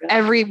over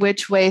every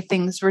which way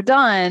things were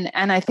done.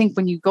 And I think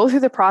when you go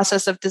through the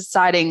process of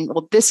deciding,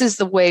 well, this is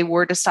the way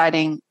we're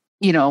deciding,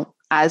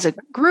 as a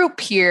group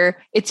here,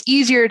 it's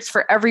easier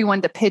for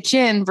everyone to pitch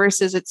in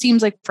versus it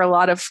seems like for a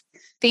lot of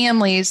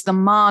families, the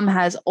mom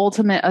has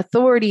ultimate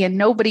authority and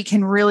nobody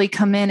can really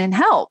come in and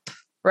help,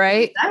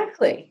 right?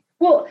 Exactly.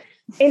 Well,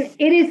 and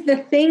it is the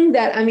thing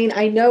that,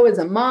 I know as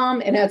a mom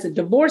and as a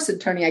divorce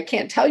attorney, I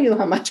can't tell you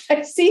how much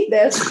I see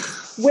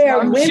this, where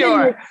women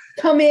will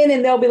come in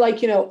and they'll be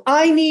like,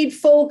 I need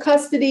full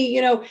custody,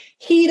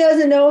 he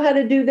doesn't know how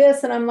to do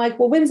this. And I'm like,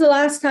 well, when's the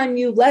last time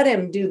you let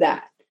him do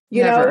that?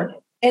 Never. Know?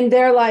 And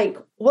they're like,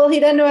 well, he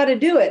doesn't know how to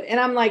do it. And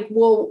I'm like,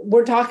 well,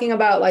 we're talking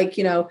about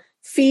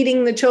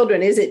feeding the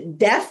children. Is it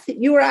death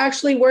you were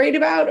actually worried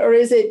about? Or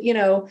is it,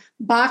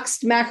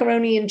 boxed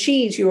macaroni and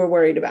cheese you were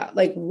worried about?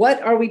 Like,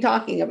 what are we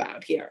talking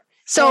about here?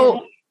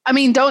 So,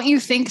 don't you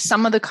think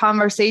some of the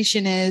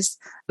conversation is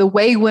the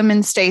way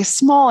women stay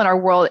small in our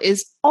world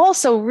is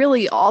also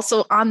really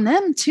also on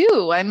them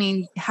too?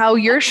 How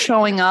you're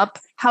showing up,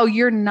 how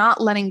you're not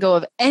letting go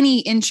of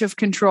any inch of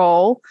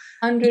control,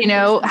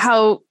 100%.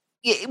 How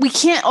we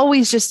can't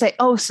always just say,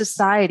 oh,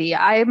 society.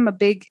 I am a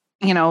big,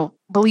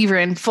 believer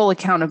in full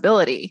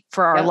accountability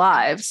for our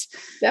lives.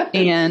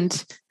 Definitely.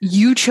 And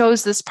you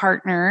chose this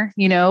partner,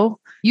 you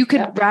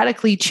could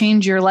radically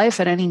change your life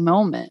at any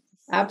moment.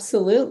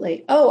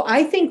 Absolutely. Oh,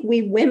 I think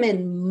we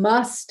women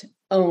must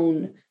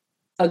own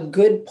a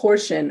good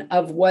portion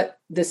of what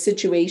the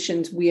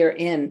situations we are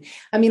in.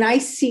 I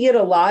see it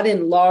a lot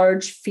in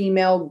large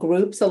female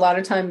groups. A lot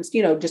of times,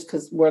 just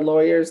because we're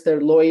lawyers,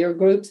 they're lawyer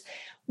groups,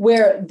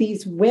 where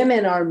these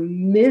women are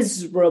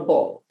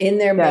miserable in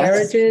their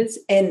marriages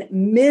and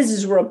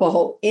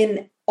miserable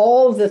in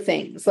all the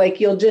things. Like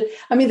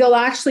there'll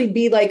actually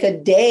be like a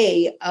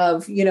day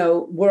of,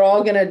 we're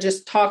all going to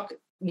just talk,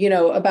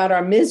 about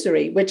our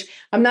misery, which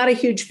I'm not a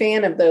huge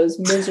fan of those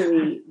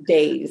misery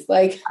days.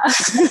 Like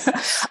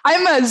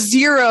I'm a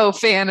zero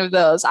fan of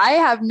those. I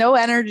have no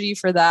energy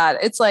for that.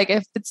 It's like,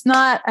 if it's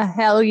not a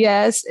hell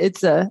yes,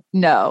 it's a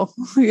no,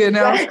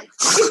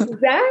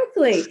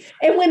 Exactly.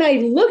 And when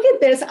I look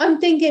at this, I'm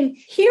thinking,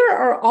 here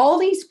are all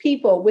these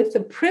people with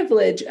the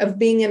privilege of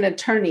being an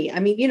attorney.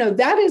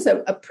 That is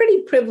a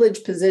pretty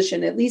privileged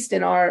position, at least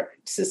in our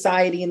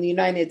society in the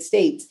United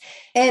States.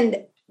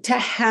 And to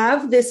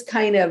have this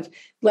kind of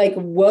like,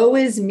 woe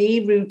is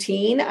me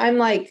routine, I'm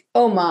like,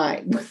 oh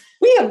my,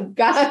 we have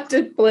got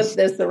to flip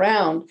this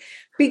around.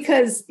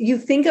 Because you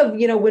think of,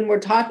 when we're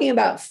talking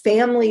about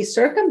family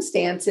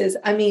circumstances,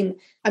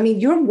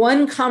 you're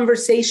one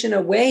conversation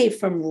away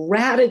from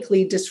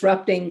radically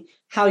disrupting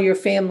how your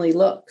family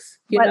looks.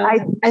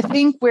 I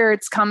think where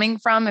it's coming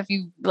from, if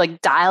you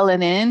dial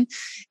it in,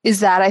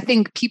 is that I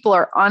think people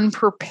are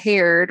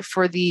unprepared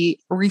for the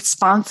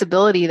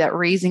responsibility that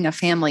raising a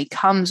family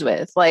comes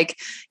with.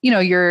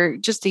 You're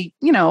just a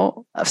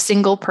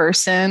single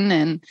person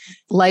and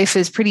life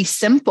is pretty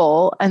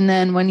simple. And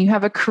then when you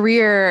have a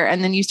career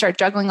and then you start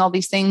juggling all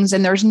these things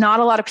and there's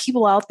not a lot of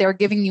people out there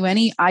giving you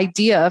any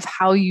idea of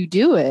how you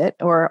do it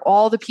or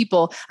all the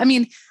people.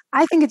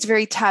 I think it's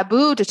very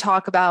taboo to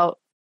talk about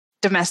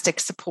domestic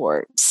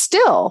support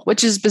still,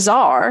 which is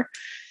bizarre.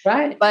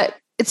 Right. But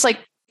it's like,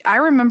 I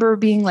remember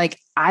being like,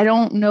 I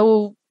don't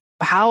know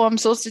how I'm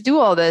supposed to do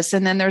all this.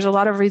 And then there's a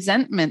lot of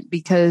resentment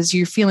because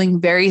you're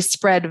feeling very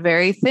spread,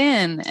 very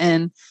thin.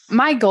 And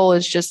my goal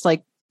is just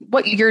like,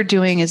 what you're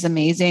doing is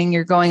amazing.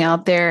 You're going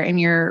out there and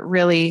you're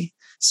really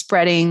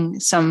spreading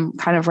some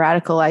kind of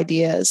radical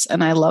ideas.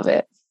 And I love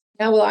it.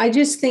 Yeah, well, I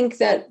just think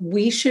that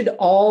we should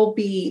all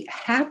be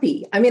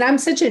happy. I'm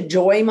such a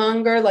joy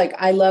monger. Like,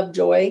 I love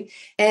joy.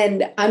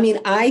 And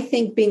I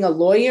think being a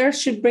lawyer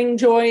should bring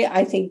joy.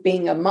 I think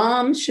being a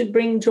mom should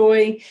bring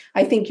joy.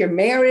 I think your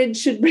marriage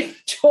should bring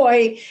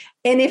joy.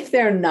 And if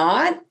they're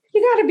not,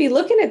 you got to be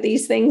looking at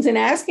these things and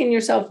asking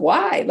yourself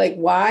why. Like,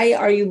 why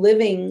are you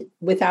living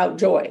without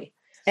joy?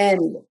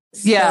 And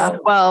yeah,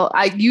 well,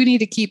 you need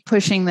to keep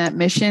pushing that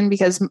mission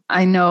because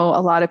I know a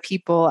lot of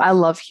people, I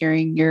love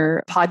hearing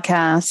your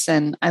podcasts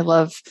and I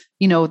love,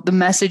 the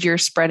message you're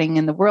spreading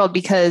in the world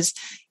because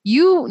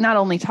you not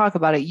only talk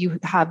about it, you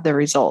have the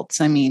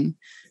results.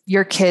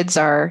 Your kids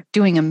are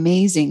doing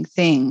amazing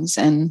things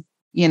and,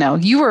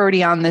 you were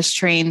already on this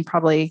train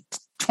probably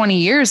 20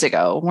 years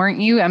ago,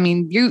 weren't you?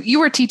 You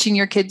were teaching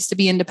your kids to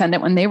be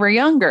independent when they were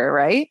younger,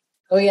 right?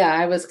 Oh yeah,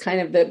 I was kind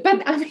of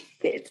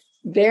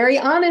very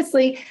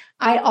honestly,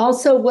 I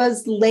also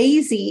was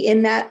lazy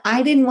in that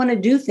I didn't want to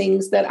do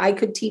things that I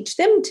could teach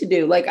them to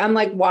do. I'm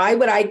like, why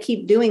would I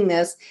keep doing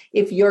this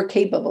if you're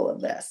capable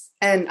of this?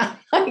 And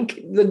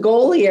the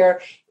goal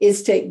here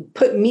is to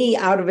put me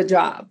out of a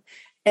job.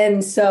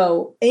 And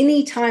so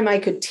anytime I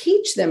could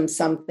teach them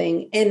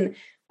something, and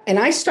And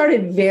I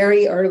started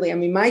very early. I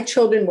mean, my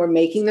children were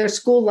making their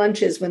school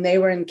lunches when they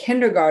were in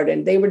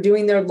kindergarten. They were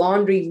doing their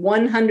laundry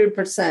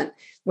 100%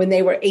 when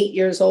they were 8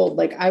 years old.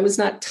 Like I was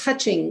not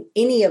touching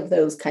any of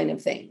those kind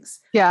of things.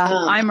 Yeah,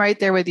 I'm right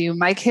there with you.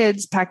 My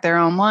kids pack their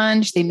own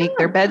lunch. They make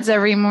their beds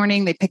every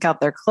morning. They pick out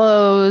their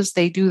clothes.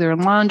 They do their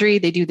laundry.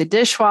 They do the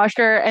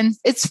dishwasher. And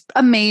it's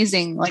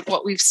amazing, like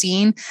what we've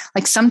seen.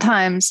 Like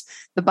sometimes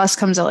the bus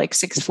comes at like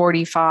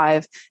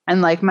 6:45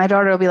 and like my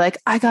daughter will be like,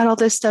 I got all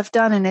this stuff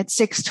done and it's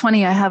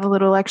 6:20. I have a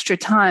little extra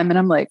time. And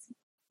I'm like,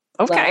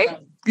 okay,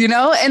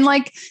 and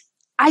like,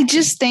 I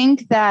just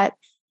think that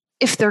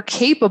if they're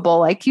capable,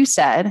 like you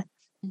said,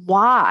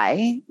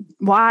 why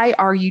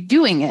are you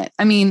doing it?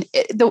 I mean,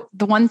 the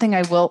one thing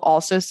I will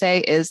also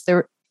say is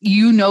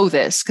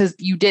this because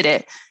you did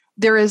it.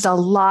 There is a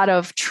lot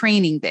of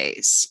training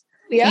days.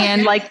 Yeah.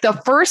 And like the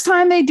first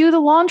time they do the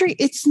laundry,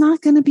 it's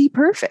not going to be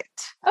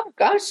perfect. Oh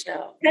gosh,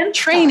 no. And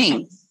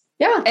training.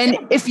 Yeah. And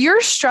if you're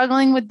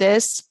struggling with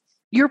this,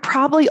 you're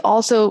probably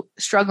also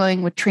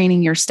struggling with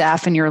training your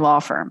staff in your law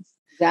firm.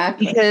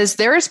 Exactly. Because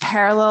there's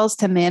parallels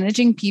to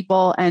managing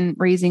people and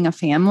raising a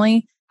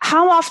family.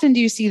 How often do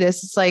you see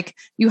this? It's like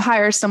you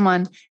hire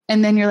someone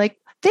and then you're like,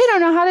 they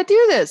don't know how to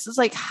do this. It's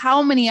like,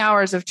 how many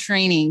hours of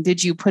training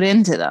did you put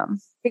into them?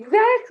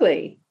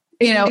 Exactly.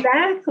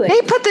 Exactly.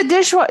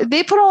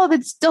 They put all of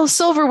its still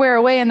silverware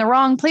away in the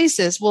wrong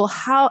places. Well,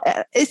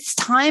 it's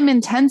time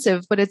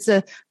intensive, but it's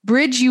a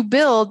bridge you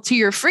build to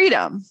your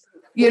freedom,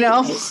 and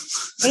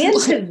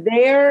to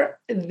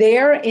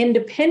their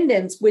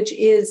independence, which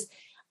is,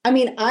 I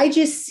mean, I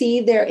just see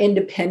their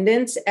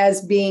independence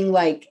as being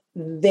like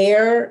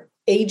their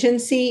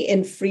agency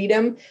and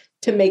freedom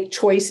to make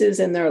choices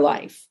in their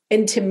life.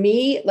 And to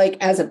me, like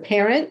as a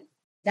parent,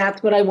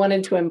 that's what I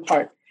wanted to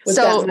impart, was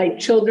that my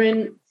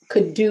children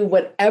could do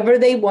whatever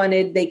they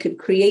wanted. They could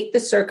create the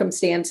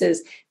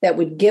circumstances that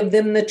would give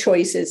them the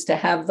choices to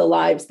have the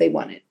lives they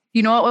wanted.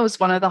 You know what was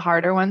one of the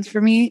harder ones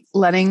for me?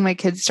 Letting my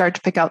kids start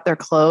to pick out their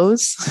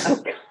clothes.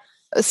 Okay.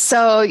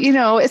 So,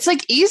 it's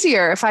like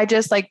easier if I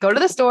just like go to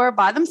the store,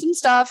 buy them some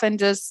stuff and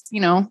just,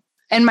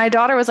 and my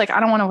daughter was like, I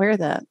don't want to wear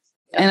that.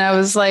 And I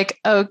was like,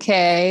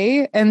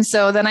 okay. And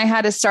so then I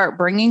had to start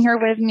bringing her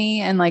with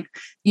me and like,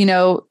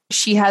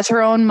 she has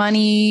her own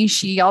money.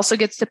 She also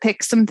gets to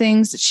pick some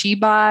things that she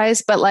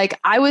buys. But like,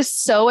 I was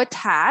so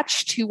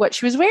attached to what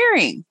she was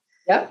wearing.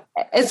 Yep.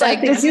 It's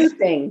like this new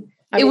thing.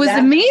 It was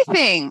a me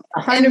thing.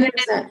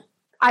 100%.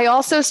 I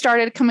also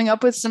started coming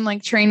up with some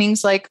like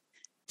trainings, like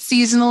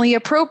seasonally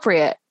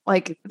appropriate.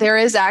 Like there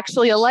is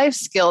actually a life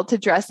skill to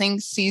dressing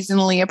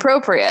seasonally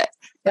appropriate.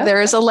 Yep.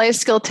 There is a life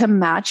skill to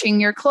matching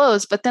your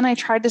clothes. But then I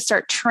tried to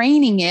start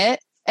training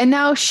it. And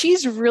now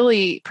she's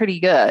really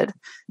pretty good.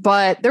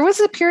 But there was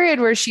a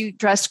period where she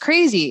dressed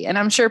crazy. And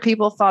I'm sure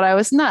people thought I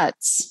was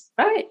nuts.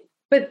 Right.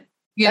 But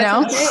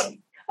okay.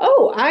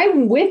 Oh,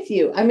 I'm with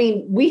you. I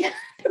mean,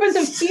 there was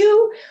a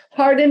few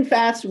hard and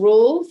fast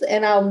rules.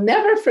 And I'll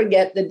never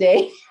forget the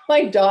day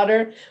my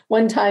daughter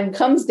one time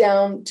comes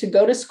down to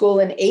go to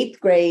school in 8th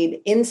grade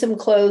in some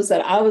clothes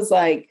that I was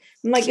like,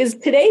 is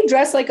today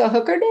dressed like a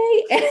hooker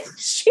day? And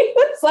she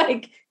was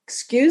like,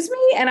 excuse me?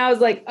 And I was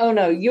like, oh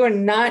no, you are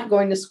not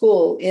going to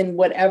school in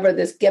whatever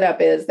this getup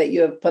is that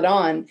you have put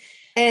on.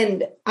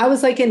 And I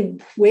was like,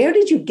 and where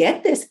did you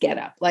get this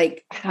getup?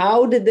 Like,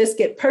 how did this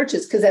get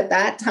purchased? Because at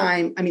that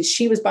time, I mean,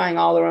 she was buying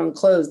all her own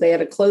clothes. They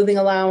had a clothing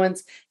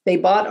allowance. They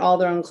bought all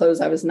their own clothes.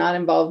 I was not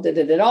involved in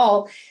it at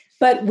all.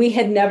 But we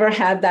had never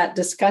had that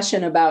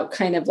discussion about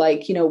kind of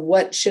like,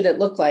 what should it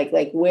look like?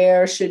 Like,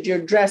 where should your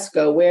dress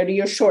go? Where do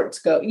your shorts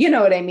go? You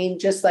know what I mean?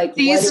 Just like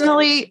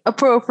seasonally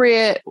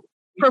appropriate,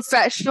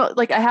 professional.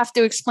 Like I have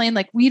to explain,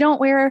 like, we don't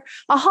wear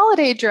a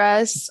holiday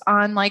dress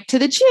on like to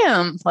the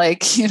gym,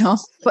 like,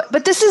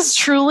 but this is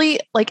truly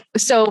like,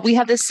 so we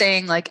have this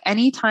saying, like,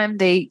 anytime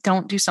they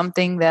don't do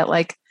something that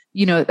like,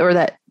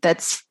 or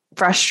that's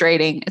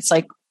frustrating, it's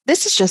like,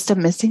 this is just a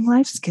missing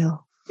life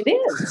skill. It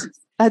is.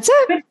 That's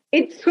it. But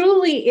it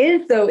truly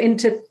is, though. And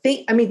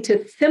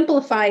to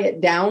simplify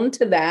it down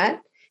to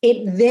that,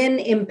 it then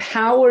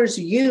empowers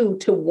you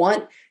to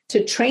want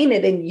to train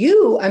it. And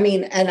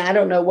and I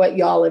don't know what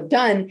y'all have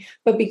done,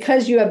 but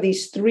because you have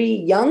these 3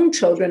 young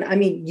children,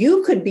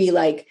 you could be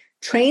like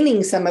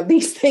training some of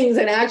these things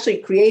and actually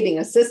creating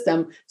a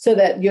system so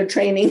that you're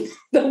training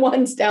the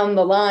ones down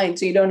the line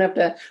so you don't have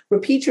to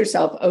repeat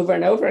yourself over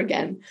and over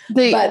again.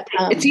 But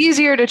it's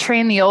easier to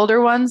train the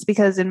older ones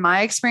because in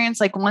my experience,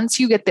 like once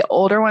you get the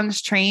older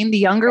ones trained, the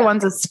younger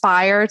ones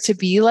aspire to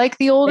be like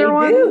the older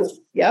ones.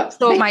 Yep.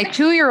 So my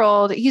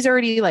 2-year-old, he's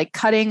already like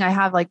cutting. I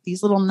have like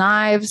these little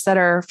knives that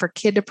are for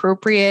kid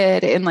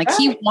appropriate. And like,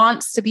 he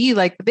wants to be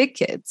like the big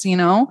kids,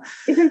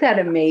 Isn't that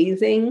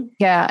amazing?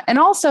 Yeah. And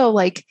also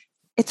like,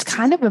 it's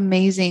kind of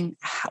amazing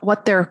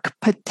what their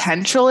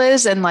potential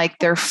is and like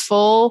their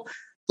full,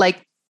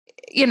 like,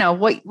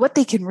 what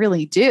they can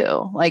really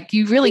do. Like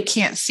you really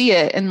can't see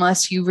it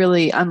unless you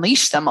really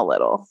unleash them a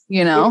little,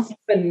 It's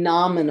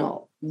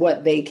phenomenal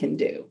what they can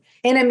do.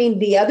 And I mean,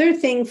 the other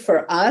thing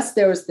for us,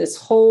 there was this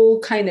whole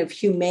kind of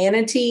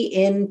humanity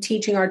in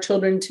teaching our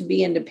children to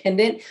be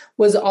independent,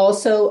 was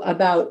also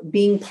about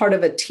being part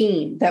of a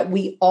team, that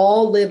we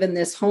all live in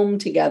this home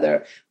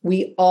together.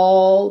 We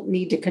all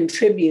need to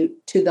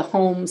contribute to the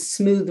home's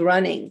smooth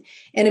running.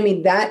 And I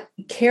mean, that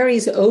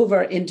carries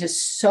over into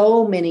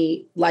so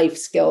many life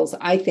skills,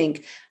 I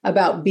think,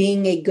 about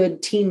being a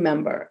good team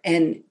member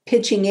and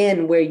pitching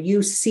in where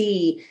you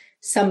see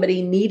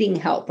somebody needing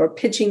help, or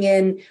pitching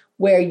in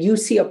where you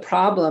see a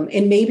problem,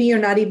 and maybe you're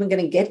not even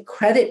going to get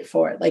credit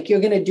for it. Like, you're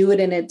going to do it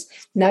and it's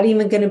not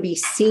even going to be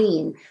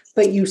seen,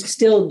 but you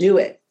still do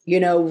it,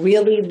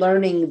 really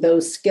learning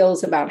those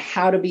skills about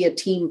how to be a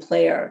team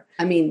player.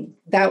 I mean,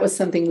 that was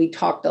something we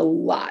talked a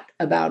lot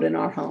about in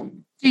our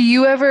home. Do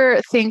you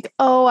ever think,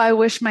 oh, I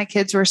wish my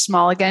kids were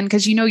small again?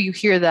 Because you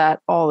hear that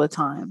all the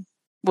time.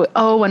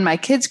 Oh, when my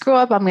kids grow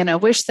up, I'm going to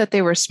wish that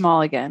they were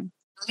small again.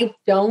 I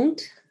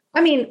don't. I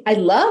mean, I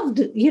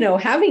loved,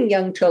 having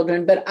young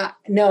children, but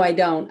no, I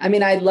don't. I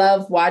mean, I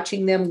love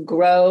watching them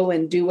grow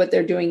and do what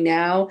they're doing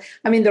now.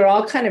 I mean, they're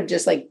all kind of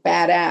just like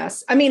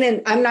badass. I mean,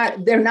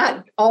 and they're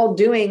not all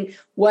doing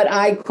what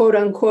I quote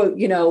unquote,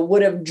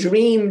 would have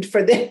dreamed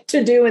for them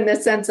to do, in the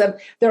sense of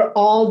they're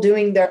all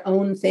doing their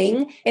own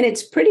thing. And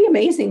it's pretty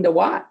amazing to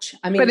watch.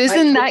 I mean, but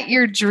isn't that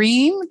your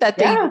dream, that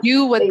they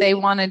do what they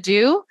want to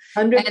do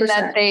 100%. And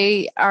that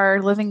they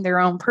are living their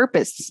own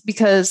purpose?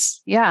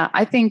 Because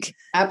I think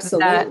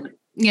absolutely.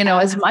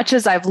 That, as much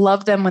as I've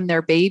loved them when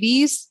they're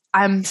babies,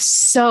 I'm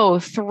so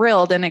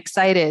thrilled and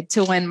excited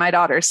to when my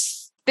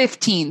daughter's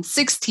 15,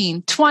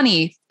 16,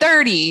 20,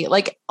 30,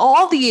 like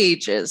all the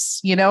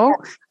ages,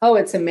 Oh,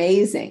 it's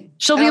amazing.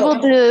 She'll be able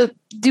to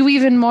do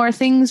even more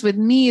things with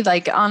me,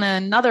 like on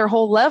another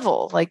whole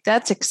level. Like,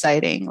 that's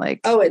exciting.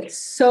 Like, oh, it's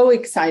so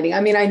exciting.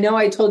 I mean, I know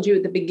I told you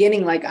at the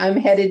beginning, like, I'm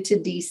headed to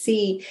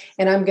DC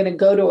and I'm going to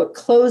go to a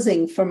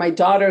closing for my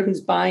daughter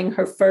who's buying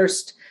her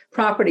first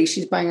property.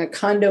 She's buying a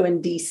condo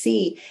in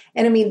DC.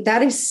 And I mean,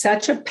 that is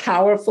such a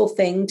powerful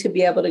thing to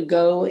be able to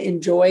go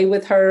enjoy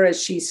with her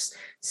as she's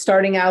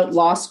starting out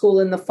law school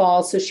in the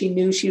fall. So she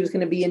knew she was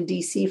going to be in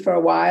DC for a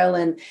while.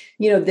 And,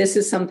 this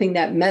is something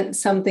that meant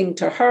something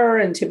to her,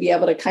 and to be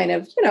able to kind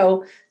of,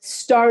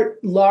 start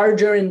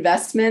larger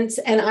investments.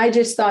 And I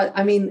just thought,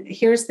 I mean,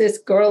 here's this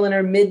girl in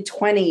her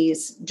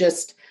mid-20s,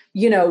 just,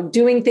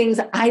 doing things.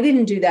 I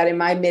didn't do that in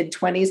my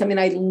mid-20s. I mean,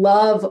 I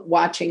love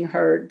watching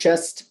her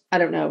just, I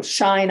don't know,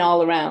 shine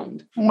all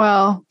around.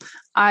 Well,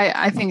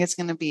 I think it's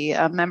going to be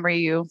a memory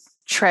you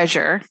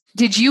treasure.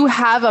 Did you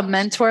have a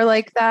mentor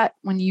like that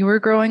when you were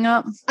growing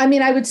up? I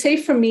mean, I would say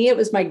for me, it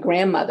was my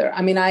grandmother.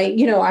 I mean,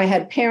 I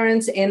had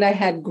parents and I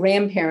had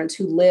grandparents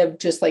who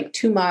lived just like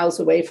 2 miles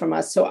away from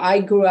us. So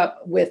I grew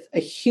up with a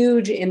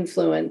huge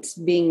influence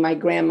being my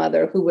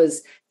grandmother, who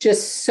was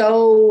just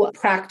so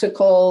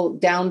practical,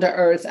 down to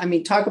earth. I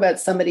mean, talk about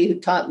somebody who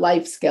taught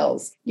life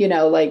skills,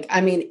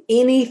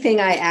 anything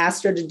I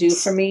asked her to do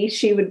for me,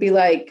 she would be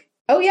like,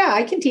 oh yeah,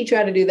 I can teach you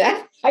how to do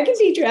that. I can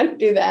teach you how to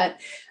do that.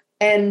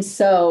 And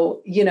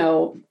so,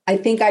 I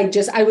think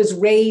I was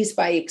raised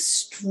by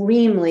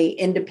extremely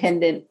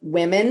independent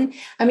women.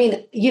 I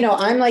mean,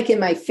 I'm like in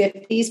my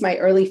 50s, my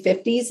early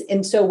 50s.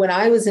 And so when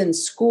I was in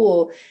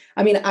school,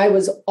 I mean, I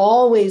was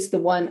always the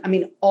one. I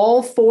mean,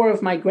 all 4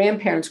 of my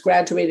grandparents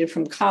graduated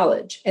from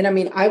college. And I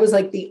mean, I was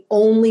like the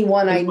only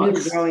one I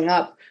knew growing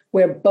up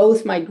where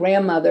both my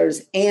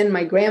grandmothers and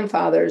my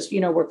grandfathers,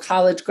 were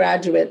college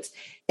graduates.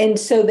 And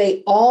so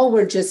they all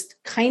were just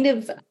kind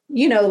of,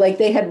 like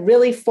they had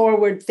really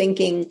forward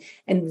thinking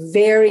and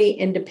very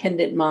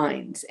independent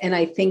minds. And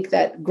I think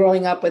that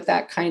growing up with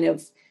that kind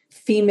of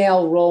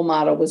female role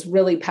model was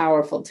really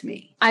powerful to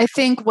me. I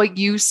think what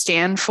you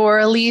stand for,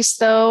 Elise,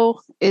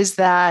 though, is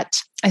that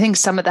I think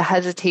some of the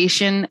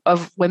hesitation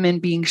of women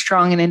being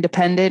strong and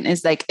independent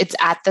is like it's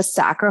at the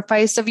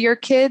sacrifice of your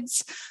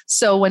kids.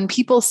 So when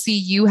people see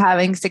you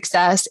having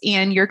success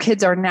and your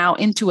kids are now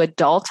into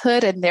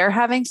adulthood and they're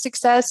having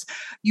success,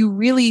 you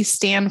really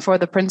stand for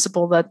the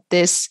principle that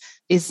this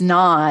is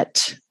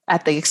not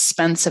at the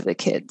expense of the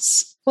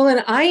kids. Well,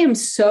 and I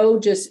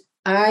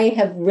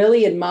have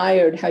really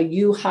admired how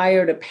you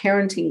hired a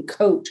parenting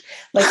coach,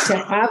 like to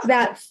have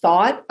that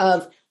thought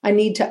of, I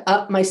need to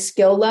up my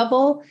skill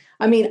level.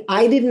 I mean,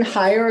 I didn't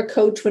hire a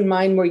coach when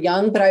mine were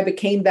young, but I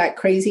became that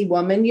crazy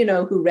woman,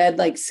 who read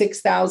like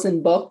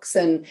 6,000 books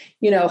and,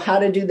 how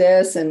to do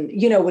this and,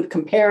 would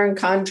compare and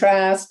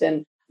contrast.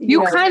 And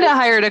you kind of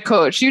hired a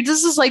coach.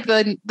 This is like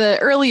the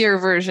earlier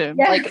version,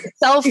 like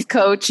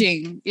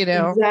self-coaching,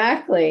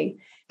 Exactly.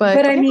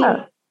 But I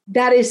mean,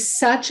 that is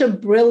such a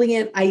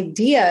brilliant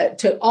idea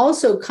to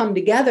also come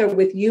together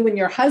with you and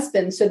your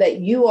husband so that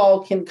you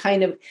all can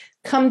kind of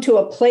come to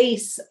a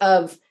place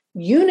of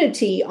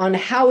unity on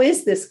how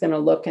is this going to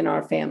look in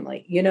our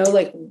family?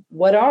 Like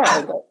what are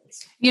our goals?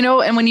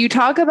 And when you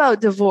talk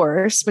about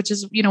divorce, which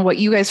is, what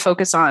you guys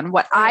focus on,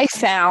 what I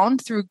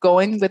found through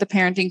going with a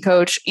parenting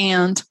coach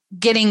and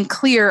getting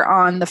clear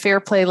on the fair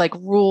play, like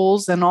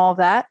rules and all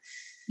that,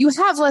 you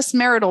have less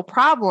marital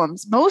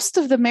problems. Most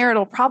of the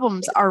marital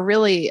problems are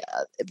really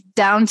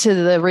down to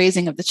the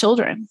raising of the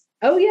children.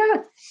 Oh,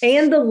 yeah.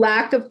 And the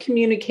lack of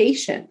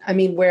communication. I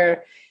mean,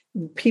 where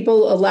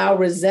people allow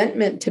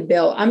resentment to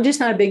build. I'm just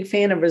not a big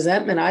fan of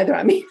resentment either.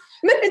 I mean,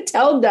 I'm going to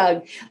tell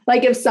Doug,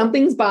 like, if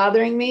something's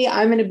bothering me,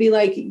 I'm going to be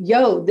like,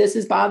 yo, this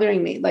is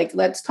bothering me. Like,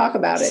 let's talk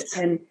about it.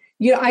 And,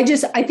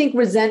 I think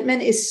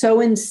resentment is so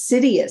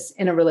insidious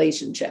in a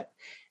relationship.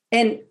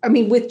 And I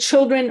mean, with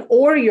children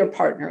or your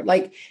partner,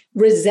 like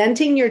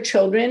resenting your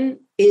children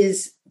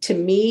is, to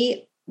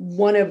me,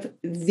 one of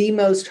the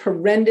most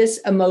horrendous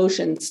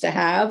emotions to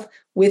have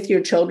with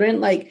your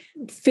children. Like,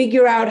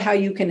 figure out how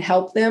you can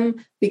help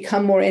them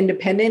become more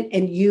independent,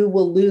 and you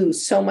will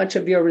lose so much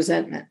of your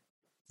resentment.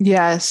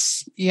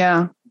 Yes.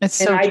 Yeah. It's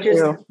so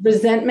true.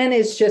 Resentment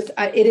is just,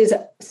 it is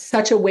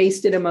such a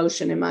wasted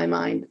emotion in my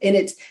mind. And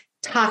it's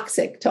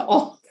toxic to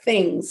all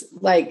things.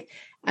 Like,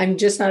 I'm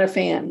just not a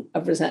fan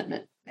of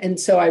resentment. And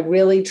so I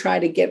really try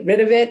to get rid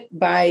of it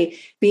by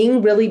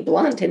being really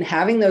blunt and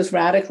having those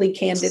radically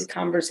candid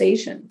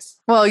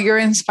conversations. Well, you're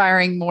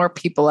inspiring more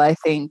people, I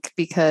think,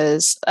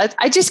 because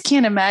I just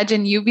can't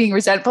imagine you being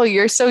resentful.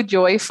 You're so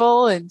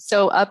joyful and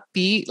so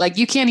upbeat. Like,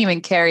 you can't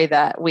even carry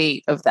that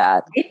weight of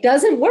that. It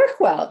doesn't work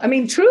well. I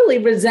mean, truly,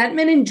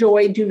 resentment and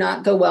joy do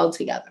not go well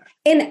together.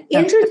 And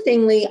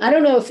interestingly, I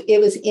don't know if it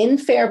was in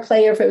Fair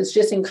Play or if it was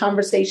just in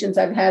conversations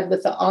I've had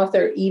with the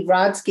author, Eve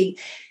Rodsky,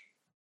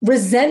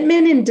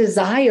 resentment and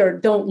desire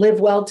don't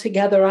live well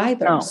together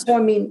either. No. So,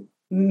 I mean,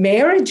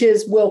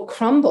 marriages will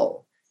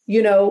crumble.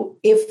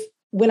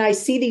 When I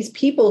see these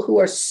people who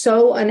are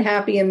so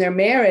unhappy in their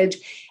marriage,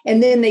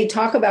 and then they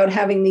talk about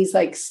having these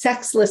like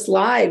sexless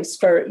lives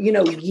for,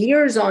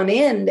 years on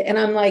end. And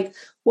I'm like,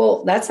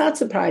 well, that's not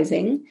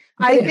surprising.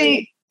 I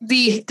think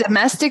the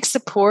domestic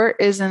support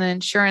is an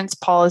insurance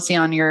policy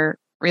on your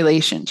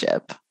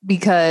relationship,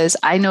 because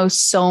I know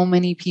so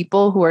many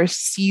people who are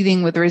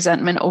seething with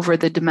resentment over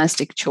the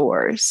domestic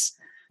chores.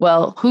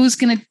 Well, who's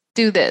going to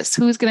do this?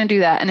 Who's going to do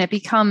that? And it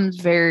becomes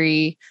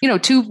very,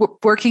 two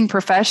working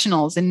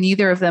professionals, and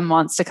neither of them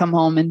wants to come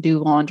home and do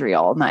laundry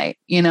all night,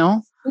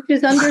 Which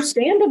is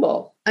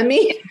understandable. I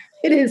mean,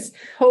 it is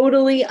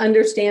totally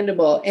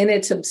understandable. And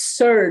it's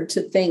absurd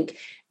to think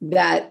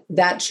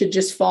that should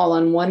just fall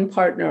on one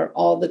partner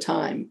all the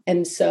time.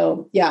 And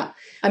so, yeah,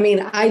 I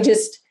mean,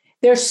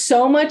 there's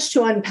so much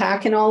to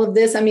unpack in all of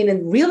this. I mean,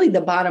 and really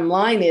the bottom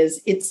line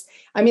is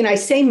I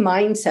say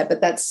mindset,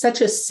 but that's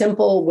such a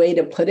simple way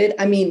to put it.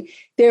 I mean,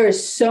 there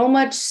is so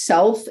much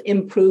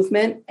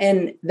self-improvement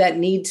and that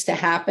needs to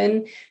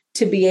happen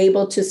to be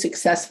able to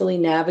successfully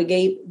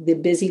navigate the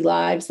busy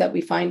lives that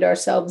we find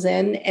ourselves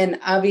in. And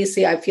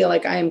obviously, I feel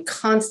like I am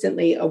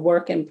constantly a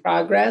work in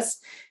progress.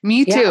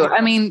 Me too. Yeah.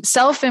 I mean,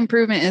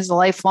 self-improvement is a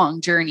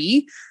lifelong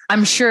journey.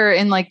 I'm sure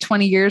in like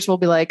 20 years, we'll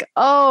be like,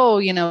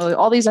 oh,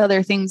 all these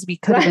other things we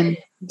could have been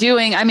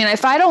doing. I mean,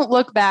 if I don't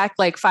look back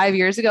like 5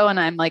 years ago and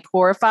I'm like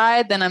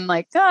horrified, then I'm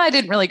like, oh, I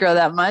didn't really grow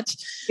that much.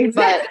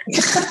 Exactly.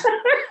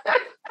 But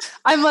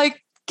I'm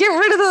like, get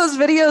rid of those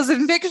videos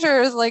and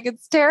pictures. Like,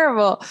 it's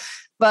terrible.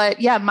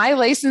 But yeah, my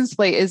license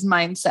plate is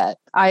mindset.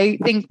 I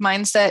think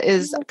mindset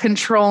is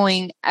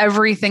controlling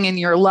everything in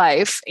your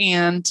life,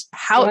 and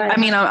how, I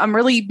mean, I'm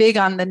really big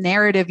on the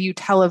narrative you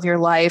tell of your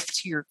life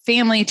to your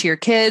family, to your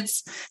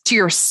kids, to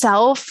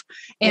yourself,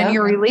 and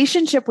your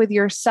relationship with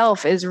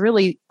yourself is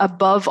really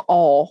above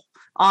all.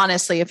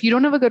 Honestly, if you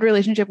don't have a good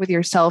relationship with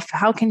yourself,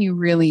 how can you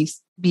really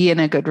be in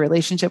a good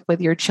relationship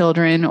with your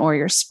children or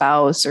your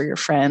spouse or your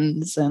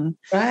friends? And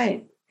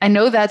right. I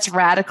know that's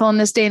radical in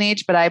this day and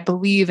age, but I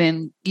believe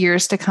in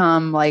years to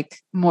come, like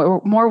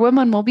more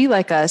women will be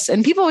like us.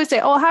 And people always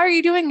say, oh, how are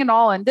you doing and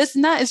all? And this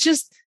and that. It's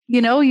just,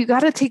 you got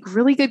to take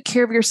really good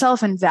care of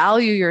yourself and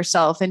value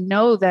yourself and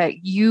know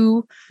that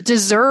you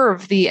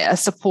deserve the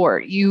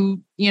support.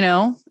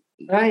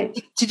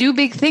 Right. To do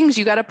big things,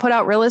 you got to put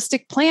out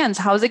realistic plans.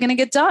 How's it going to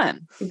get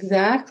done?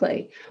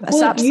 Exactly.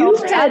 Stop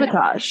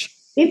self-sabotage.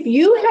 If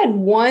you had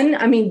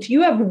do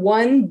you have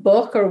one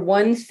book or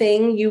one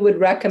thing you would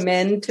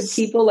recommend to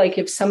people? Like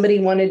if somebody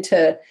wanted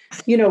to,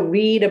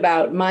 read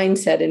about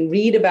mindset and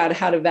read about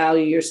how to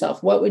value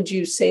yourself, what would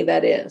you say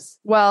that is?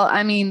 Well,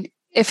 I mean,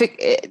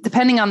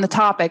 depending on the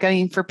topic,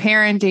 for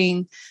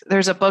parenting,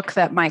 there's a book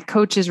that my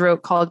coaches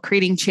wrote called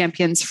Creating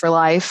Champions for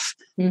Life.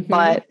 Mm-hmm.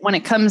 But when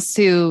it comes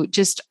to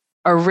just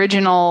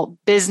original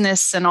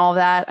business and all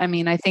that,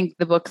 I think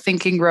the book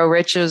Think and Grow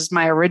Rich is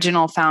my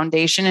original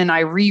foundation, and I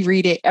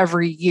reread it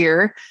every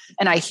year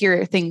and I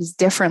hear things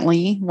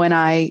differently when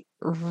I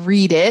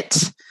read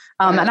it.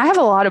 And I have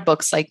a lot of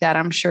books like that.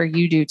 I'm sure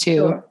you do too.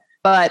 Sure.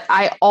 But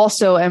I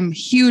also am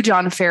huge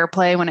on Fair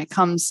Play when it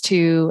comes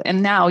to,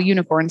 and now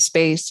Unicorn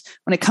Space,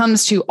 when it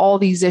comes to all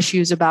these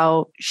issues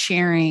about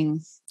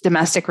sharing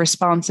domestic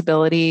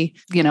responsibility.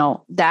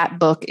 That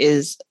book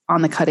is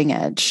on the cutting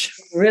edge.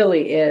 It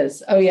really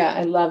is. Oh yeah.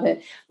 I love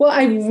it. Well,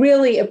 I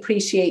really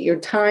appreciate your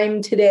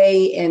time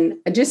today. And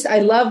I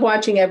love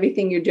watching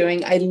everything you're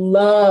doing. I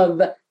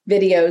love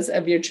videos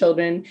of your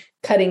children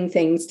cutting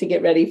things to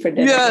get ready for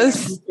dinner.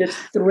 Yes. I'm just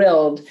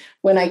thrilled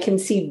when I can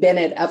see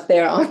Bennett up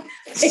there on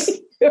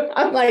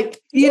I'm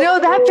like,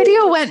 that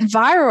video went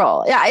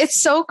viral. Yeah,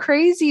 it's so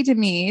crazy to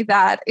me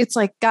that it's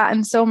like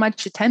gotten so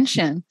much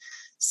attention.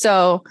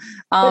 So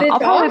but it's I'll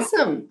probably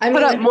awesome.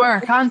 put up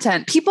more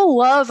content. People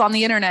love on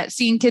the internet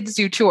seeing kids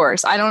do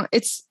chores.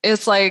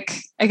 It's like,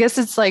 I guess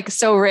it's like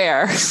so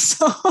rare.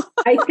 So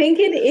I think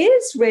it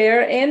is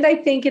rare. And I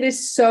think it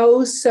is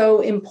so, so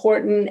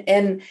important.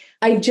 And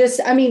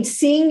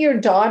seeing your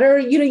daughter,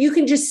 you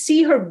can just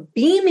see her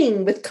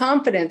beaming with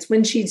confidence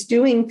when she's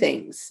doing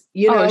things,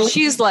 Oh,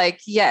 she's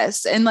like,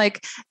 yes. And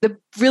like, the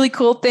really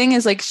cool thing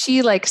is like,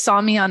 she like saw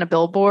me on a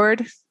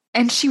billboard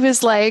and she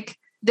was like,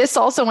 this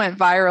also went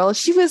viral.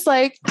 She was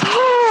like,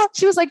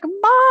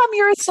 Mom,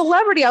 you're a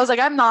celebrity. I was like,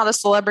 I'm not a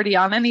celebrity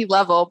on any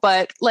level,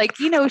 but like,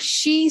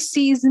 she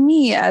sees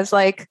me as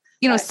like,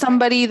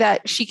 somebody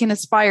that she can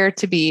aspire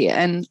to be.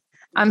 And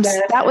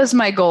that was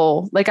my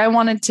goal. Like, I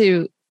wanted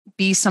to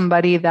be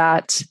somebody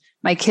that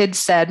my kids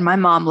said, my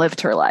mom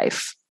lived her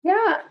life.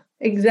 Yeah,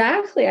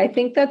 exactly. I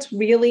think that's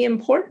really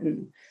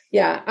important.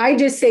 Yeah, I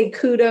just say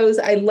kudos.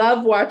 I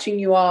love watching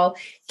you all.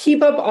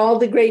 Keep up all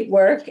the great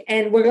work.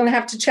 And we're going to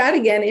have to chat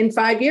again in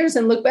 5 years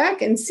and look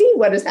back and see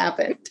what has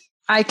happened.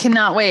 I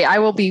cannot wait. I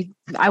will be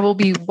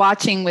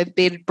watching with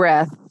bated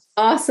breath.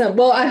 Awesome.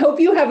 Well, I hope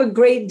you have a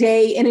great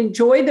day and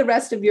enjoy the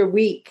rest of your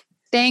week.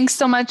 Thanks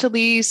so much,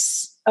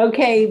 Elise.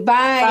 Okay, bye.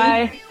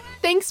 Bye.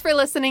 Thanks for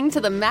listening to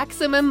the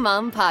Maximum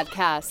Mom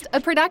Podcast, a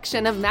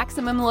production of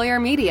Maximum Lawyer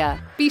Media.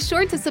 Be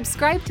sure to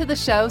subscribe to the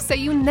show so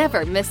you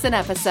never miss an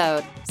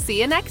episode. See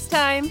you next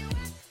time.